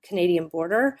 Canadian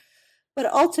border, but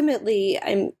ultimately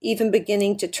I'm even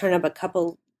beginning to turn up a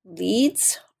couple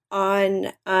leads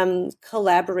on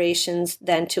collaborations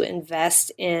then to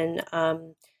invest in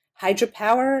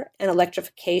hydropower and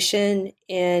electrification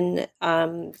in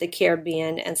the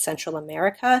Caribbean and Central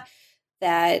America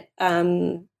that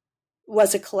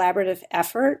was a collaborative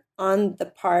effort on the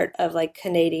part of like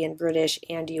Canadian, British,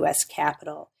 and U.S.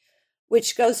 capital,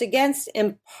 which goes against,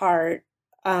 in part,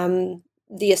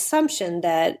 the assumption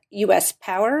that U.S.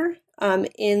 power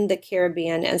in the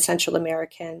Caribbean and Central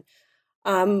American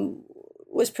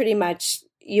was pretty much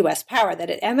U.S. power, that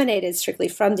it emanated strictly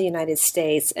from the United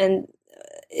States. And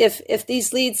if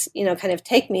these leads, kind of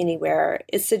take me anywhere,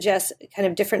 it suggests kind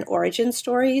of different origin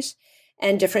stories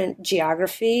and different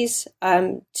geographies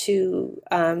to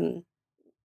the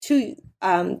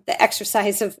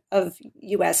exercise of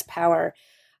U.S. power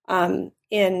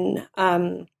in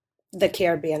the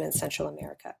Caribbean and Central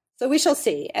America. So we shall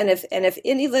see. And if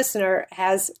any listener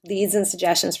has leads and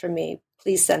suggestions for me,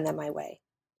 please send them my way.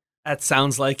 That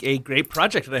sounds like a great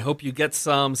project, and I hope you get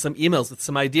some emails with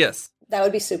some ideas. That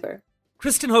would be super.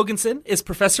 Kristen Hoganson is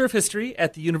professor of history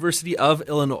at the University of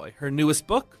Illinois. Her newest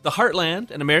book, The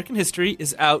Heartland, An American History,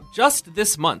 is out just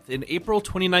this month in April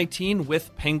 2019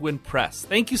 with Penguin Press.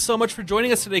 Thank you so much for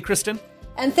joining us today, Kristen.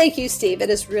 And thank you, Steve. It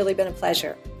has really been a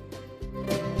pleasure.